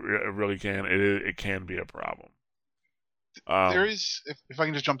 It really can. It can be a problem. There is, if I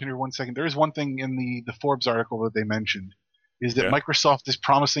can just jump in here 1 second, there is one thing in the Forbes article that they mentioned, is that Microsoft is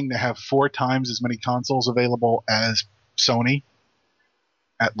promising to have 4 times as many consoles available as Sony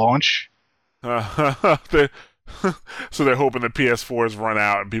at launch. So they're hoping the PS4s run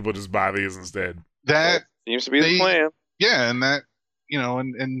out and people just buy these instead. That seems to be the plan. Yeah, and that,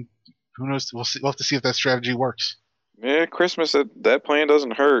 and who knows? We'll have to see if that strategy works. Yeah, Christmas, that plan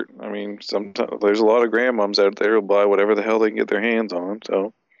doesn't hurt. I mean, sometimes there's a lot of grandmoms out there who'll buy whatever the hell they can get their hands on.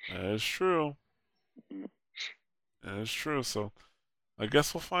 So that's true. That's true. So I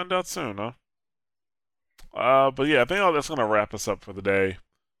guess we'll find out soon, huh? But yeah, I think that's gonna wrap us up for the day.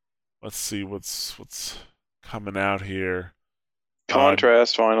 Let's see what's coming out here.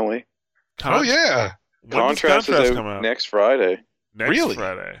 Contrast finally. Oh yeah, Contrast is out next Friday. Next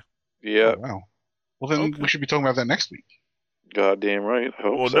Friday. Yeah. Oh, wow. Well, then we should be talking about that next week. Goddamn right. I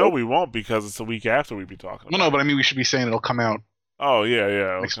hope so. No, we won't because it's the week after we'd be talking about No, but I mean we should be saying it'll come out. Oh,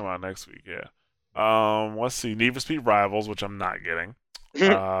 yeah. It'll come out next week, yeah. Let's see. Need for Speed Rivals, which I'm not getting.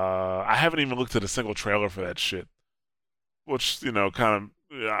 I haven't even looked at a single trailer for that shit. Which, kind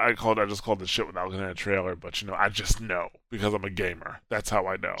of, I just called it shit without looking at a trailer, but, I just know because I'm a gamer. That's how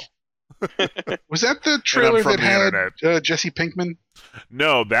I know. Was that the trailer that had Jesse Pinkman?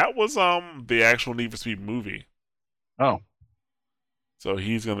 No, that was the actual Need for Speed movie. Oh. So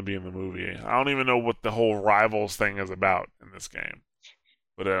he's going to be in the movie. I don't even know what the whole Rivals thing is about in this game.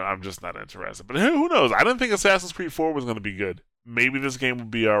 But I'm just not interested. But who knows? I didn't think Assassin's Creed 4 was going to be good. Maybe this game will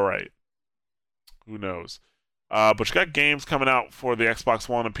be alright. Who knows? But you got games coming out for the Xbox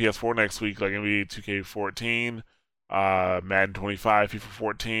One and PS4 next week, like NBA 2K14, Madden 25, FIFA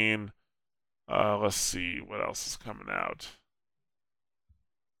 14. Let's see what else is coming out.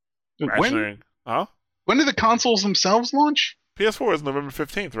 When? Huh? When do the consoles themselves launch? PS4 is November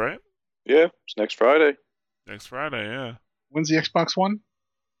 15th, right? Yeah, it's next Friday. Next Friday, yeah. When's the Xbox One?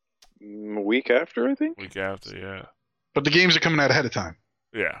 A week after, I think. Week after, yeah. But the games are coming out ahead of time.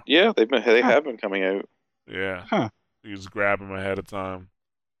 Yeah. Yeah, they have been coming out. Yeah. Huh. You just grab them ahead of time.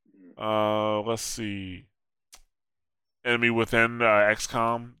 Let's see. Enemy Within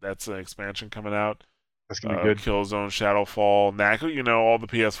XCOM. That's an expansion coming out. That's gonna be good. Killzone, Shadowfall, NAC. All the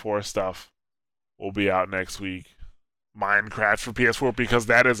PS4 stuff will be out next week. Minecraft for PS4 because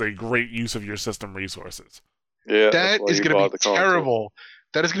that is a great use of your system resources. Yeah, That is going to be terrible.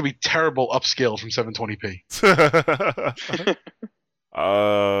 That is going to be terrible upscale from 720p.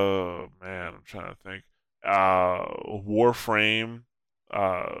 Man, I'm trying to think. Warframe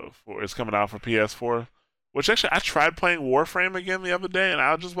is coming out for PS4, which actually I tried playing Warframe again the other day and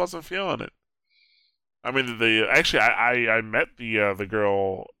I just wasn't feeling it. I mean, I met the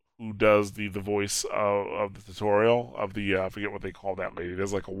girl who does the voice of the tutorial of the I forget what they call that lady.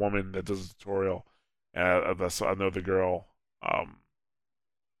 There's like a woman that does a tutorial, and I know the girl.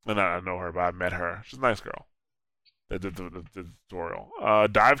 And I know her, but I met her. She's a nice girl. That did the tutorial.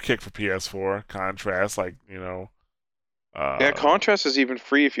 Dive Kick for PS4. Contrast, yeah, Contrast is even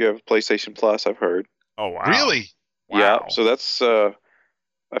free if you have PlayStation Plus. I've heard. Oh wow! Really? Wow. Yeah. So that's I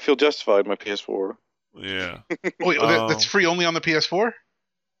feel justified in my PS4. Yeah. Wait, that's free only on the PS4?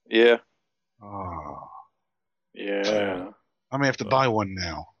 Yeah. Oh. Yeah. I may have to buy one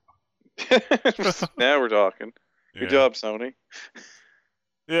now. Now we're talking. Good job, Sony.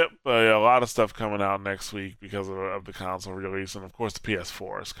 Yep, but yeah, a lot of stuff coming out next week because of the console release, and of course the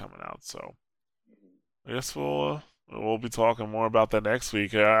PS4 is coming out. So I guess we'll be talking more about that next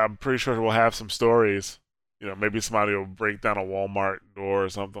week. I'm pretty sure we'll have some stories. Maybe somebody will break down a Walmart door or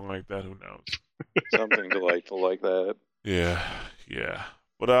something like that. Who knows? Something delightful like that. Yeah.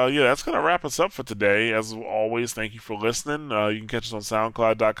 But yeah, that's gonna wrap us up for today. As always, thank you for listening. You can catch us on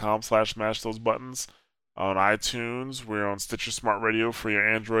SoundCloud.com/smashthosebuttons. On iTunes, we're on Stitcher Smart Radio for your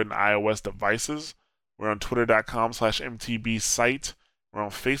Android and iOS devices. We're on Twitter.com/MTBSite. We're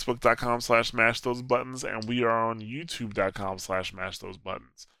on Facebook.com/mashthosebuttons, and we are on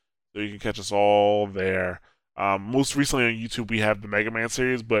YouTube.com/mashthosebuttons. So you can catch us all there. Most recently on YouTube, we have the Mega Man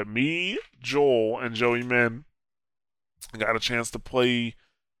series, but me, Joel, and Joey Min got a chance to play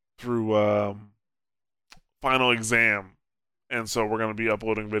through Final Exam, and so we're going to be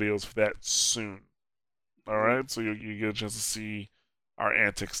uploading videos for that soon. All right, so you get a chance to see our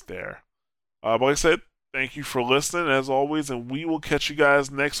antics there. But like I said, thank you for listening as always, and we will catch you guys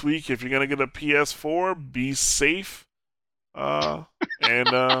next week. If you're gonna get a PS4, be safe, and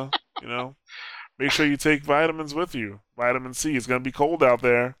make sure you take vitamins with you. Vitamin C. It's gonna be cold out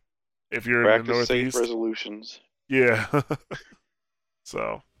there. If you're in the Northeast. Safe resolutions. Yeah.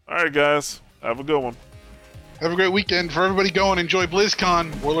 So, all right, guys, have a good one. Have a great weekend. For everybody, go and enjoy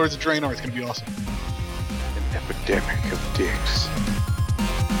BlizzCon. Warlords of Draenor. It's gonna be awesome. An epidemic of dicks.